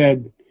things we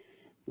said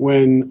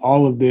when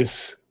all of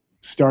this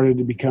started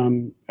to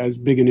become as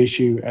big an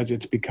issue as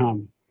it's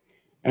become.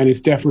 And it's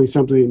definitely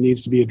something that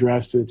needs to be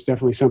addressed, and it's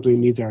definitely something that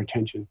needs our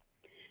attention.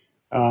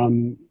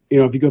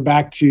 If you go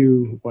back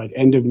to,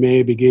 end of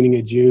May, beginning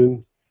of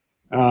June,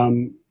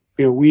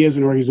 we as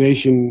an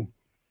organization,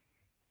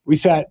 we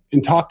sat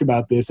and talked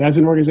about this as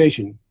an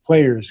organization,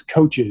 players,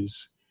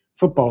 coaches,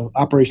 football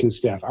operations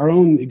staff, our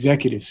own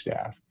executive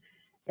staff.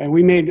 And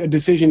we made a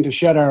decision to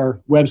shut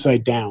our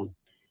website down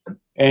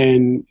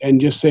and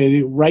just say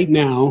that right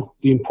now,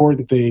 the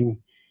important thing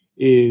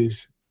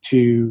is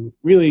to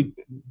really,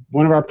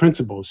 one of our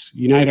principles,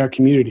 unite our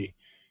community.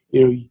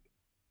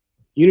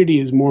 Unity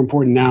is more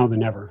important now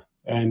than ever.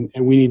 And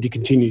we need to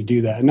continue to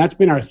do that. And that's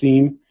been our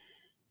theme.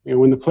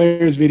 When the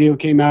players video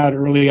came out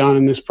early on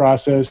in this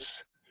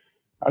process,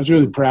 I was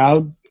really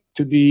proud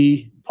to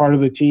be part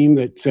of the team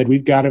that said, we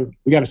got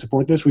to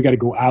support this. We got to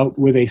go out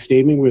with a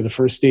statement. We're the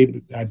first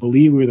statement. I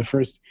believe we were the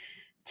first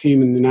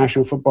team in the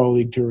National Football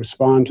League to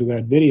respond to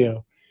that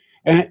video.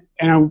 And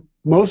I'm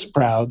most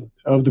proud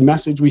of the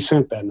message we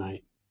sent that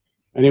night.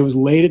 And it was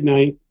late at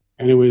night,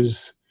 and it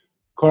was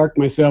Clark,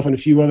 myself, and a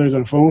few others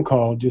on a phone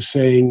call just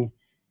saying,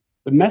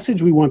 the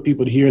message we want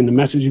people to hear and the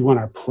message we want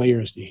our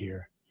players to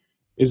hear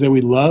is that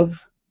we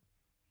love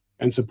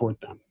and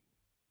support them.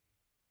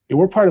 And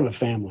we're part of a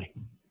family.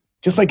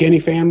 Just like any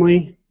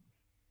family,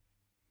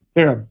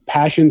 there are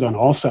passions on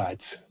all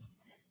sides.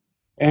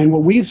 And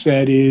what we've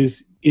said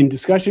is, in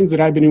discussions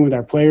that I've been in with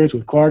our players,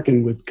 with Clark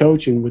and with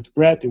Coach and with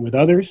Brett and with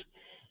others,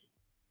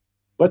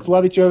 let's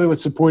love each other,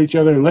 let's support each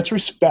other, and let's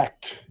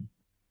respect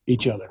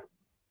each other.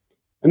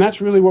 And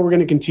that's really what we're going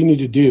to continue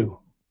to do.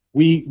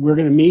 We're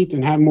going to meet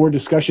and have more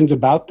discussions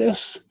about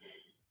this,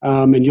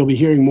 and you'll be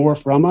hearing more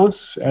from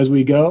us as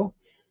we go.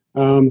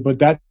 But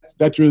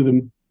that's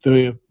really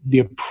the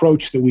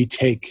approach that we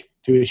take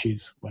to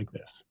issues like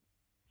this.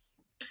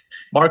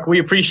 Mark, we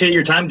appreciate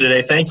your time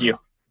today. Thank you.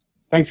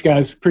 Thanks,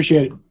 guys.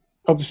 Appreciate it.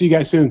 Hope to see you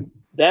guys soon.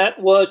 That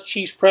was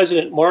Chiefs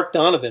President Mark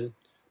Donovan.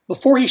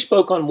 Before he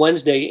spoke on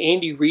Wednesday,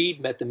 Andy Reid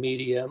met the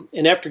media,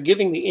 and after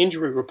giving the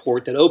injury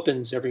report that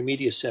opens every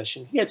media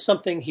session, he had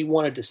something he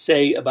wanted to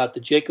say about the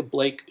Jacob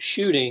Blake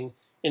shooting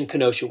in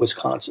Kenosha,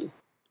 Wisconsin.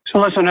 So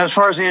listen, as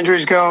far as the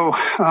injuries go,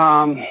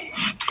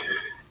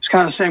 it's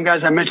kind of the same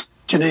guys I mentioned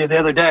to you the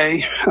other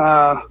day.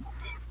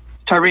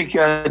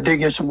 Tyreek did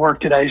get some work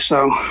today,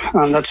 so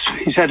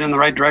he's heading in the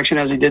right direction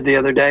as he did the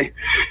other day.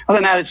 Other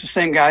than that, it's the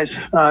same guys.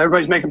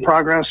 Everybody's making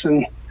progress,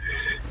 and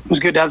it was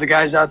good to have the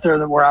guys out there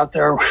that were out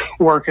there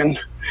working.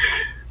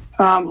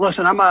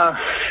 Listen, I'm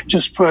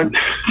just put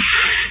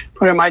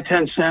in my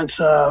 10 cents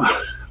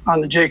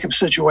on the Jacob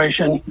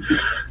situation.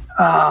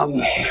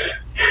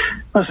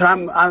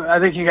 Listen, I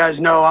think you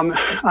guys know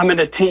I'm in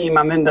a team.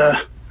 I'm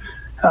into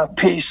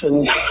peace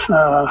and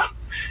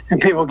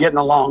people getting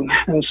along,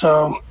 and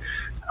so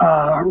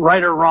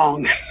right or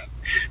wrong,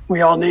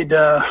 we all need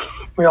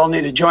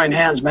to join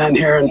hands, man,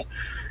 here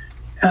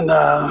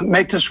and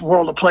make this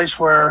world a place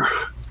where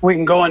we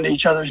can go into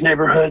each other's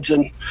neighborhoods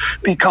and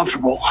be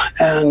comfortable,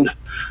 and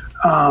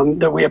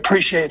that we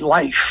appreciate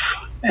life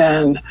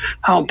and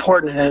how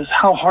important it is,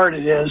 how hard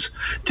it is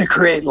to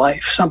create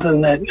life,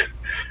 something that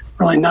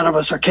really none of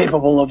us are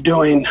capable of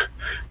doing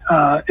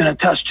in a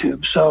test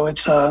tube. So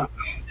it's a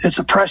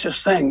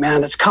precious thing,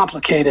 man. It's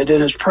complicated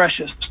and it's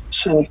precious.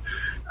 And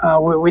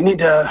we need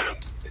to,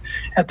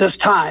 at this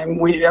time,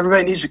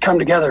 everybody needs to come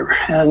together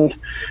and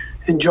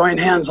join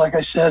hands, like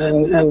I said,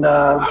 and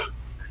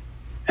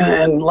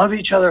love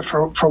each other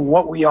for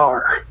what we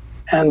are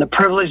and the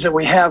privilege that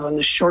we have in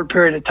this short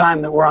period of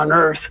time that we're on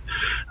earth,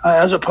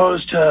 as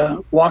opposed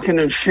to walking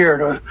in fear,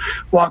 to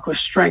walk with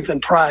strength and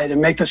pride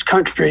and make this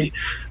country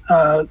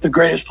the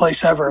greatest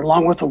place ever,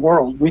 along with the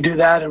world. We do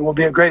that and we'll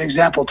be a great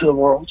example to the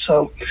world.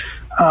 So,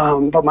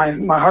 but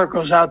my heart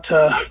goes out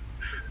to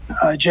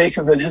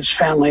Jacob and his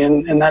family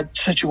in that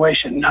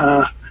situation.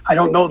 I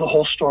don't know the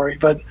whole story,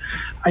 but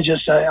I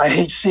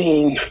hate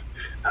seeing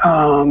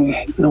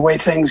the way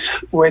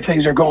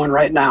things are going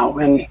right now,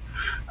 and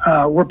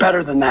we're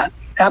better than that,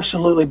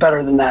 absolutely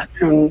better than that,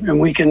 and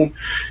we can,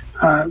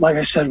 like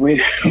I said,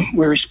 we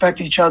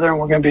respect each other, and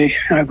we're going to be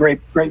in a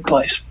great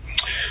place.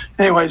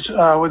 Anyways,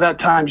 with that,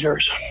 time's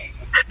yours.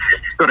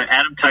 Let's go to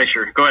Adam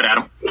Teicher. Go ahead,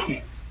 Adam.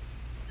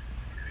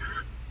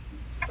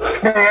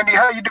 Hey, Andy,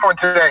 how you doing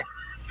today?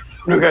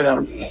 Doing good,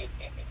 Adam. Good.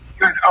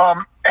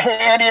 Hey,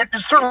 Andy, it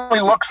certainly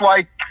looks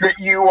like that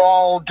you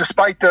all,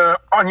 despite the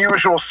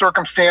unusual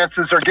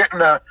circumstances, are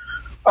getting a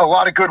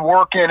lot of good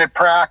work in at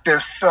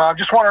practice.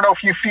 Just want to know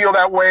if you feel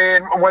that way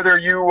and whether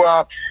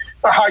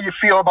how you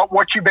feel about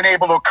what you've been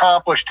able to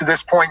accomplish to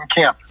this point in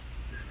camp.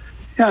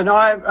 Yeah, no,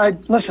 I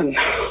listen,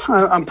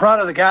 I'm proud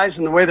of the guys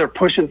and the way they're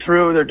pushing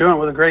through. They're doing it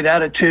with a great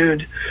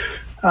attitude.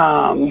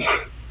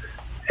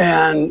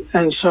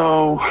 And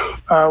so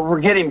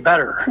we're getting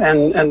better,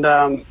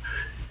 and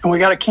we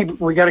got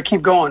to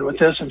keep going with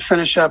this and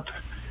finish up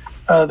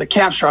the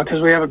camp strong,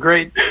 because we have a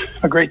great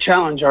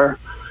challenge, our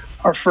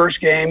first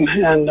game,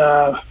 and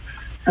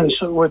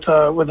so with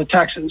the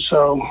Texans.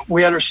 So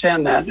we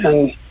understand that,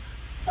 and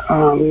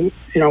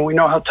we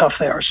know how tough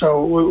they are.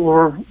 So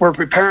we're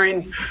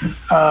preparing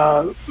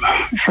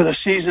for the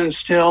season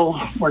still.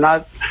 We're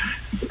not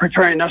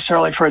preparing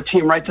necessarily for a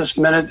team right this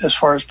minute as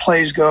far as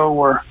plays go.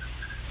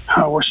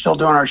 We're still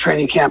doing our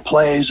training camp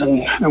plays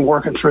and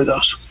working through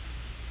those.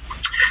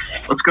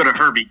 Let's go to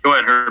Herbie. Go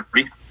ahead,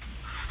 Herbie.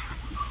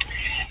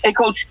 Hey,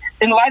 Coach,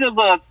 in light of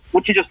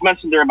what you just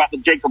mentioned there about the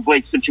Jacob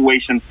Blake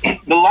situation,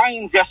 the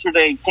Lions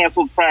yesterday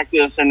canceled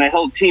practice and they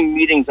held team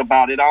meetings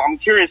about it. I'm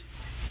curious,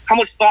 how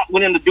much thought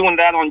went into doing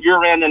that on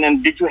your end? And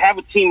then did you have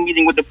a team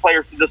meeting with the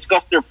players to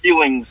discuss their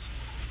feelings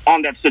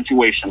on that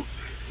situation?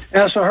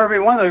 Yeah, so Herbie,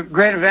 one of the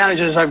great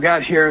advantages I've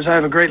got here is I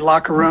have a great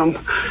locker room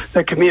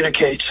that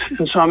communicates.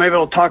 And so I'm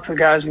able to talk to the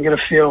guys and get a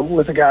feel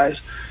with the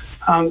guys.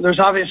 There's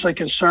obviously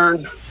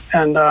concern,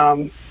 and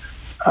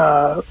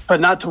but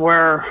not to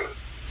where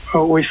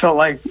we felt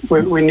like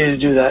we needed to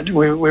do that.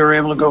 We were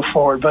able to go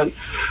forward, but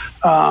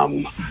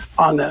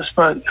on this.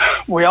 But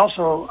we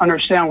also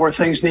understand where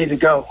things need to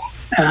go,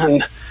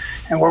 and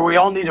where we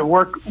all need to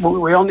work.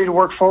 We all need to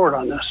work forward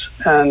on this.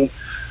 And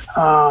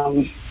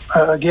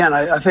again,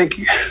 I think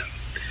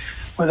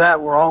with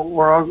that,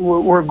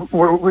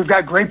 we've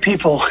got great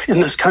people in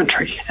this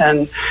country,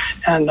 and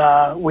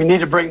we need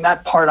to bring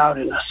that part out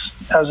in us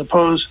as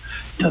opposed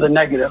to the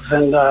negative,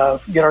 and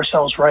get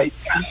ourselves right.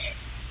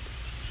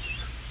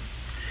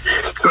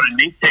 Let's go to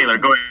Nate Taylor.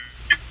 Go ahead,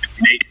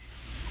 Nate.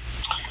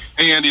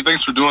 Hey, Andy,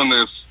 thanks for doing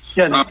this.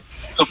 Yeah.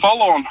 To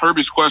follow on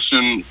Herbie's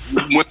question,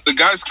 when the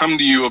guys come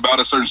to you about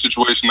a certain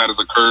situation that has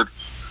occurred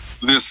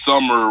this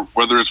summer,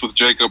 whether it's with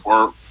Jacob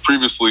or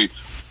previously,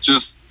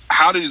 just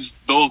how does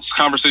those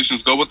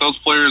conversations go with those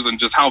players, and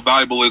just how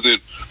valuable is it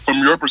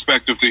from your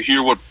perspective to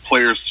hear what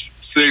players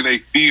say they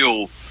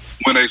feel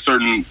when a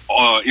certain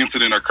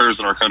incident occurs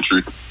in our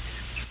country?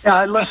 Yeah,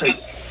 I listen.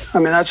 I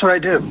mean, that's what I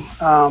do.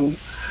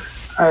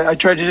 I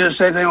try to do the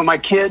same thing with my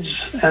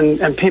kids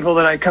and people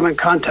that I come in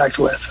contact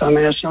with. I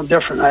mean, it's no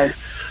different.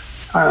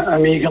 I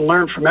mean, you can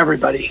learn from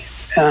everybody,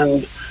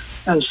 and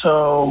And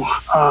so,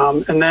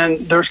 and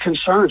then there's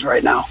concerns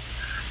right now.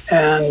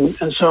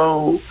 And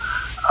so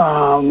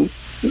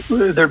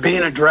they're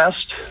being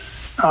addressed.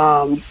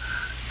 And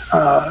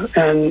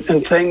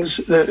things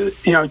that,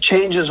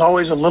 change is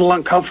always a little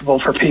uncomfortable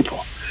for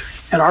people.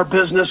 In our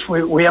business,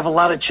 we have a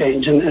lot of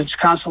change, and it's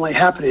constantly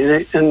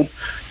happening.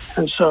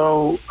 And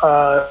so,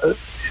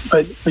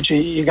 but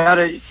you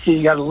gotta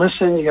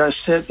listen. You gotta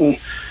sit and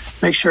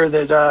make sure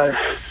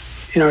that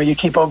you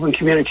keep open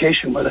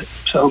communication with it.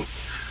 So,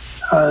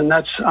 and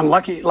I'm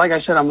lucky. Like I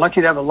said, I'm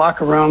lucky to have a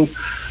locker room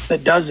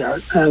that does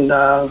that,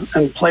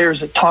 and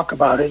players that talk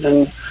about it,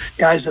 and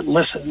guys that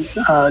listen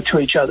to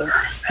each other.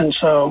 And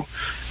so,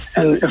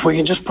 and if we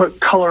can just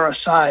put color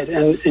aside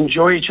and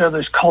enjoy each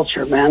other's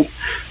culture, man.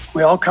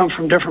 We all come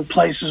from different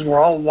places. We're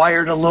all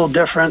wired a little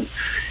different.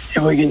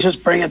 If we can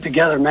just bring it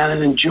together, man,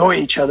 and enjoy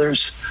each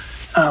other's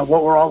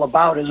what we're all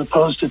about, as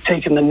opposed to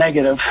taking the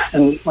negative,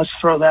 and let's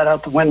throw that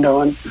out the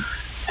window and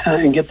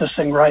get this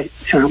thing right.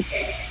 Go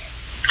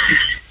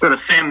to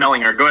Sam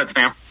Mellinger. Go ahead,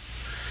 Sam.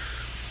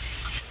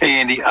 Hey,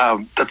 Andy.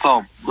 That's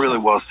all really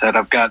well said.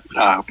 I've got,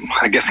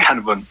 I guess, kind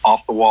of an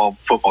off-the-wall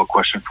football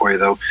question for you,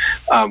 though.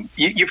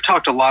 You've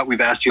talked a lot. We've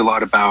asked you a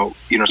lot about,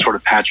 sort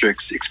of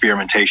Patrick's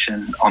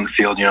experimentation on the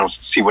field,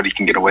 see what he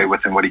can get away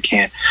with and what he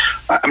can't.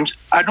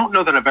 I don't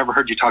know that I've ever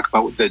heard you talk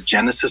about the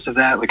genesis of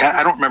that. Like,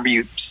 I don't remember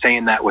you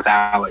saying that with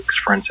Alex,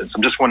 for instance.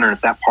 I'm just wondering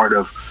if that part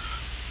of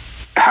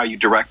how you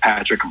direct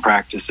Patrick in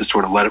practice to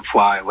sort of let it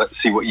fly, let's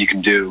see what you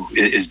can do,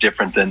 is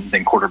different than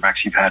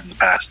quarterbacks you've had in the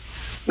past.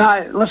 No,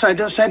 listen, I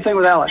did the same thing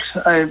with Alex.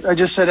 I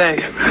just said, hey,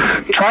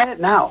 try it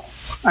now.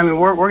 I mean,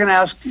 we're going to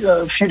ask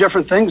a few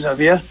different things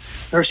of you.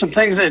 There are some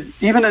things that,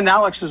 even in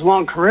Alex's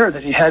long career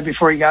that he had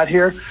before he got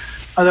here,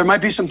 there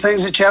might be some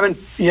things that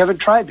you haven't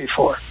tried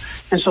before.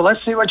 And so let's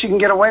see what you can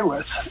get away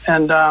with.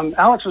 And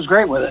Alex was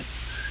great with it.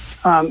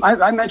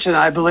 I mentioned,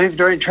 I believe,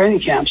 during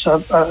training camps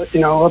up at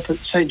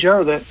St.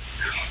 Joe that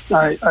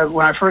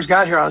when I first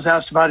got here, I was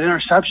asked about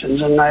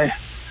interceptions. And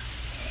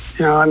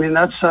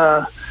that's...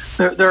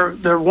 There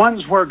are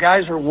ones where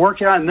guys are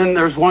working on, and then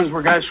there's ones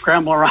where guys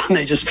scramble around.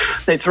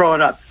 They throw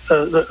it up,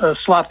 the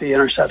sloppy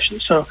interception.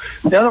 So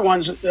the other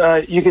ones,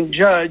 you can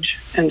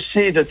judge and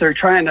see that they're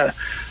trying to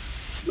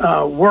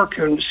work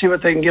and see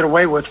what they can get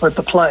away with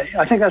the play.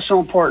 I think that's so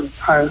important.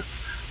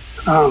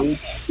 And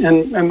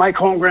Mike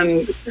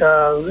Holmgren,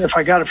 if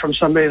I got it from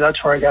somebody,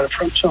 that's where I got it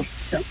from. So,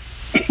 yeah.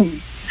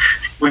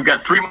 We've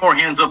got three more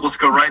hands up. Let's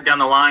go right down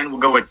the line.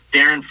 We'll go with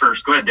Darren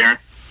first. Go ahead, Darren.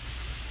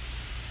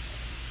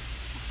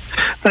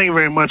 Thank you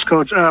very much,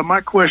 Coach. My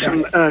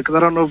question, because I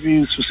don't know if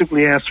you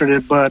specifically answered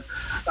it, but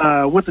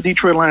with the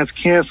Detroit Lions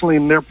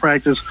canceling their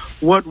practice,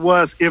 what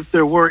was, if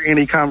there were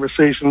any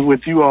conversations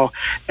with you all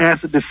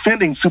as the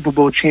defending Super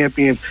Bowl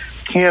champion,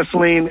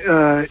 canceling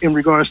in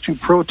regards to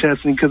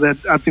protesting, because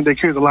I think that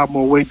carries a lot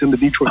more weight than the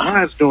Detroit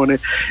Lions doing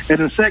it. And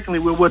then secondly,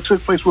 with what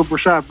took place with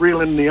Rashad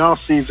Breeland in the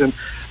offseason,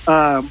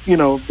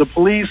 the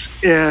police,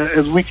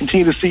 as we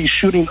continue to see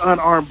shooting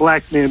unarmed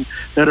black men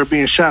that are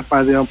being shot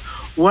by them,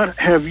 what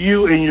have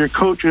you and your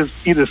coaches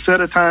either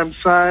set a time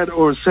aside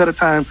or set a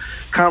time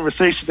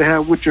conversation to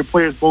have with your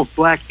players, both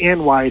black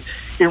and white,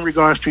 in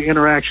regards to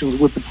interactions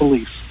with the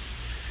police?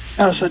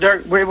 So,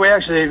 Derek, we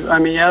actually,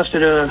 you asked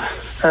it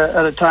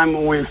at a time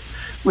when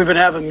we've been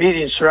having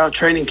meetings throughout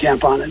training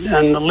camp on it,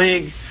 and the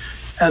league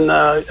and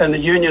the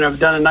union have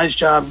done a nice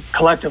job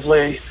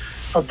collectively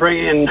of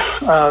bringing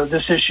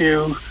this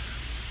issue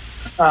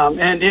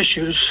and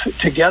issues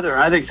together.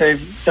 I think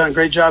they've done a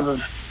great job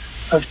of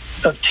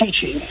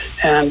teaching,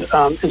 and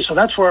so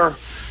that's where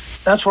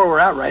we're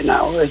at right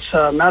now. It's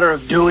a matter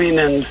of doing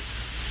and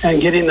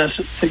getting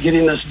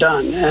this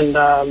done,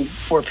 and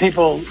where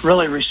people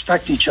really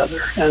respect each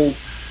other. And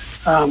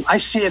I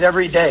see it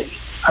every day.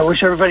 I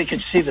wish everybody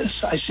could see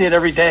this. I see it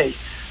every day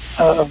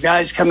of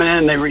guys coming in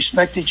and they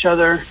respect each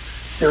other.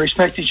 They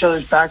respect each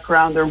other's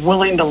background. They're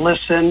willing to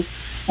listen.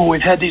 When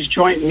we've had these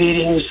joint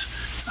meetings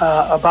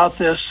about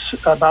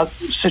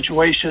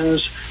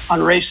situations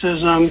on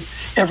racism,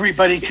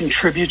 everybody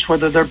contributes,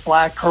 whether they're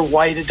black or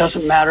white, it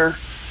doesn't matter.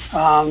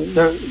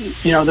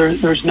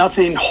 There's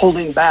nothing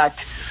holding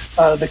back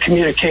the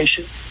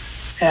communication.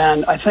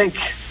 And I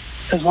think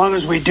as long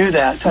as we do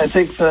that, I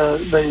think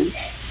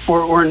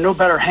we're in no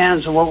better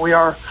hands than what we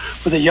are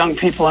with the young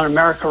people in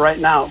America right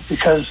now,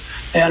 because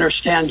they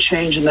understand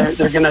change and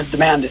they're going to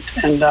demand it.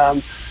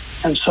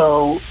 And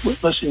so,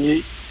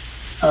 listen,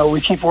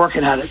 we keep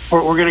working at it.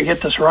 We're going to get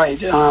this right.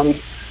 That's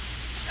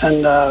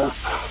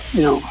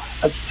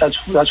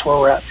where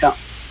we're at. Yeah.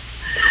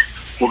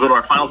 We'll go to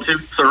our final two,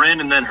 Soren,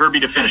 and then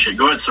Herbie to finish it.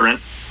 Go ahead, Soren.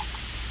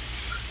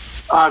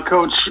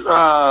 Coach,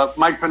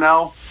 Mike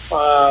Pennel,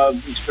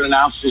 it's been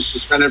announced he's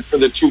suspended for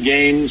the 2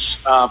 games.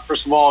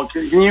 First of all,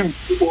 can you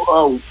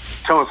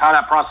tell us how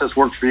that process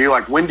works for you?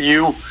 Like, when do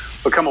you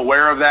become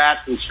aware of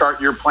that and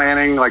start your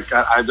planning? Like,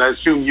 I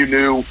assume you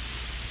knew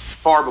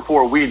far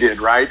before we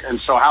did, right?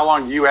 And so how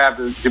long do you have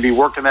to be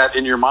working that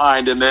in your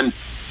mind? And then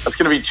that's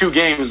going to be 2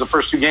 games, the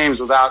first 2 games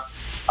without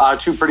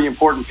 2 pretty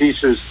important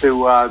pieces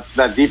to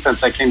that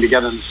defense that came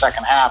together in the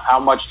second half. How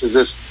much does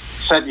this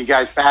setting you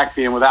guys back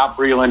being without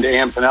Breland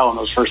and Pennell in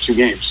those first 2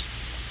 games?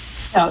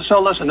 Yeah,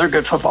 so listen, they're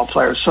good football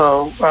players.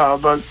 So,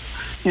 but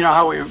you know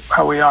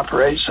how we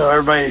operate. So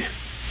everybody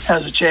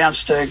has a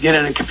chance to get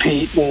in and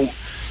compete, and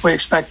we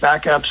expect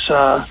backups,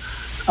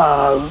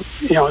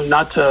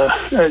 not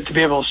to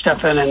be able to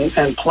step in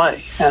and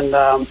play. And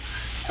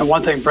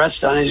one thing Brett's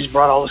done is he's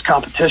brought all this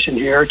competition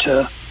here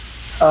to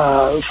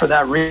for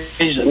that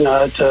reason.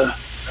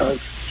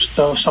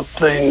 So if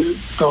something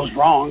goes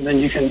wrong, then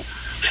you can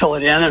fill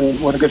it in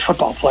and with a good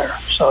football player.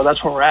 So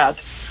that's where we're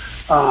at.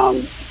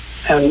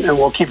 And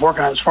we'll keep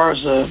working on it. As far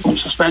as the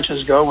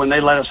suspensions go, when they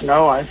let us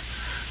know,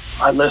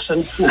 I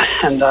listen,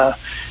 and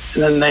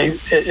then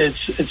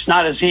it's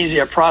not as easy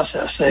a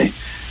process. They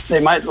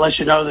might let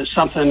you know that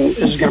something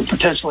is going to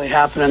potentially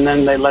happen, and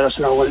then they let us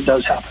know when it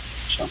does happen.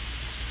 So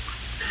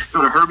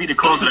go to Herbie to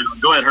close it out.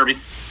 Go ahead, Herbie.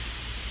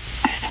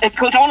 Hey,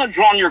 Coach, I want to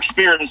draw on your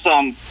experience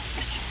from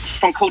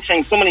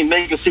coaching so many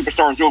mega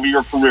superstars over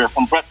your career,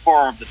 from Brett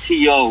Favre to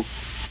T.O.,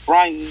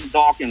 Brian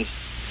Dawkins.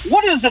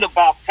 What is it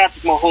about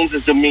Patrick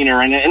Mahomes'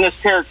 demeanor and his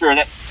character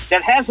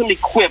that has him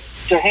equipped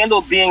to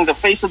handle being the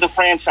face of the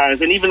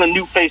franchise and even the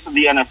new face of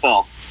the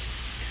NFL?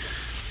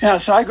 Yeah,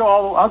 so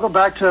I'll go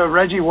back to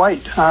Reggie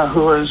White,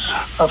 who is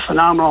a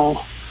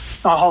phenomenal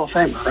Hall of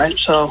Famer, right?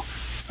 So,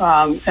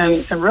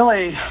 and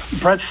really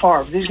Brett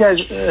Favre. These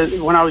guys,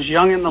 when I was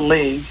young in the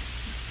league,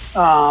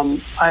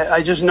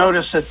 I just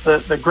noticed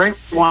that the great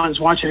ones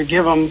want you to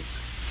give them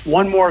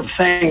one more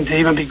thing to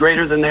even be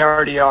greater than they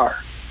already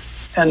are.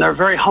 And they're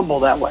very humble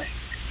that way,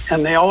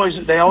 and they always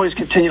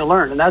continue to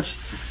learn, and that's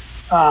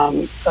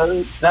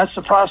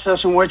the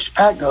process in which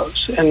Pat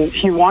goes, and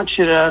he wants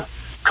you to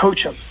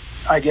coach him,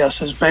 I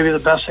guess, is maybe the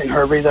best thing,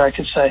 Herbie, that I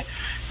could say,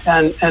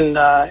 and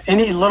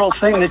any little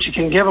thing that you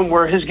can give him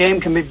where his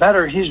game can be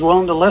better, he's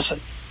willing to listen,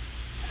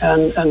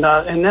 and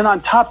then on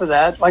top of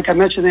that, like I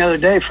mentioned the other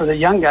day, for the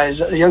young guys,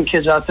 the young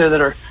kids out there that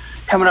are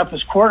coming up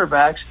as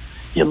quarterbacks,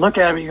 you look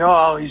at him and you go,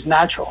 oh, he's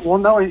natural. Well,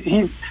 no,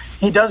 he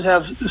does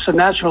have some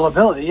natural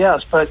ability,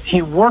 yes, but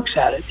he works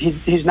at it.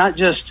 He's not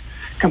just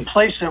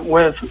complacent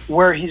with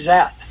where he's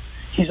at.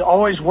 He's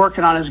always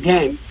working on his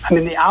game. I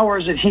mean, the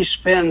hours that he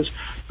spends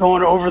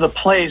going over the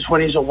plays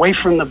when he's away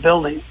from the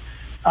building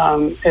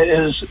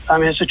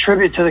it's a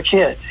tribute to the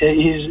kid.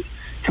 He's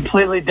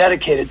completely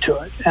dedicated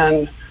to it.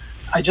 And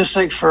I just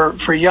think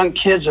for young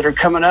kids that are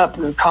coming up,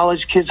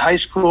 college kids, high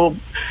school,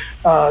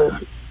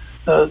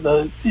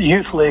 the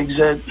youth leagues,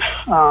 that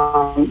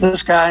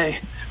this guy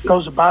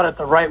goes about it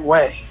the right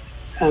way,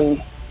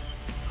 and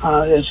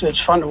it's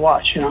fun to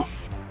watch, you know.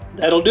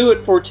 That'll do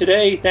it for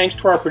today. Thanks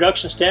to our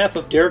production staff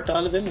of Derek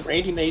Donovan,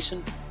 Randy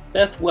Mason,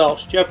 Beth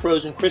Welsh, Jeff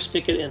Rosen, Chris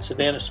Fickett, and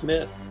Savannah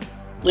Smith.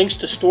 Links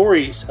to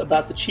stories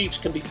about the Chiefs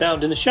can be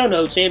found in the show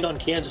notes and on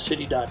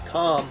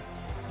kansascity.com.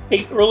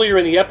 Hey, earlier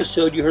in the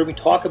episode, you heard me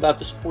talk about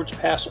the Sports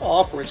Pass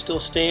offer. It still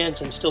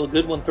stands, and still a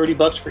good one,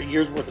 $30 for a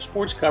year's worth of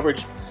sports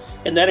coverage.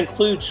 And that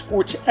includes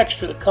Sports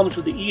Extra that comes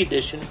with the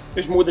e-edition.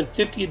 There's more than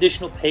 50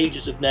 additional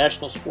pages of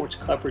national sports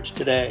coverage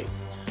today.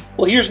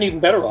 Well, here's an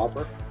even better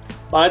offer.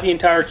 Buy the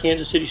entire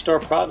Kansas City Star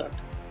product.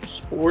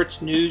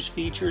 Sports, news,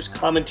 features,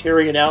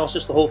 commentary,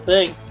 analysis, the whole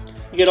thing.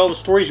 You get all the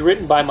stories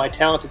written by my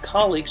talented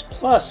colleagues,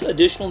 plus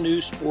additional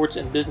news, sports,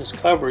 and business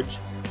coverage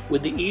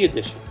with the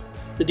e-edition.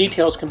 The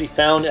details can be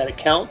found at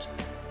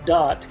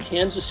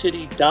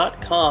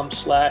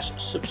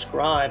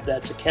account.kansascity.com/subscribe.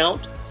 That's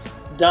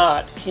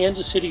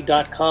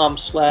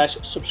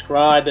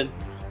account.kansascity.com/subscribe. And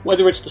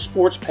whether it's the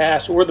Sports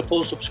Pass or the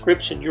full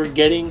subscription, you're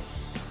getting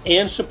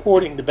and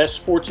supporting the best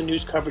sports and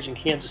news coverage in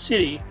Kansas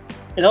City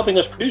and helping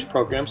us produce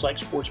programs like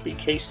SportsBeat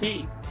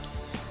KC.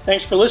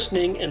 Thanks for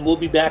listening, and we'll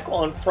be back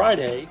on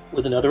Friday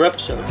with another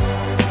episode.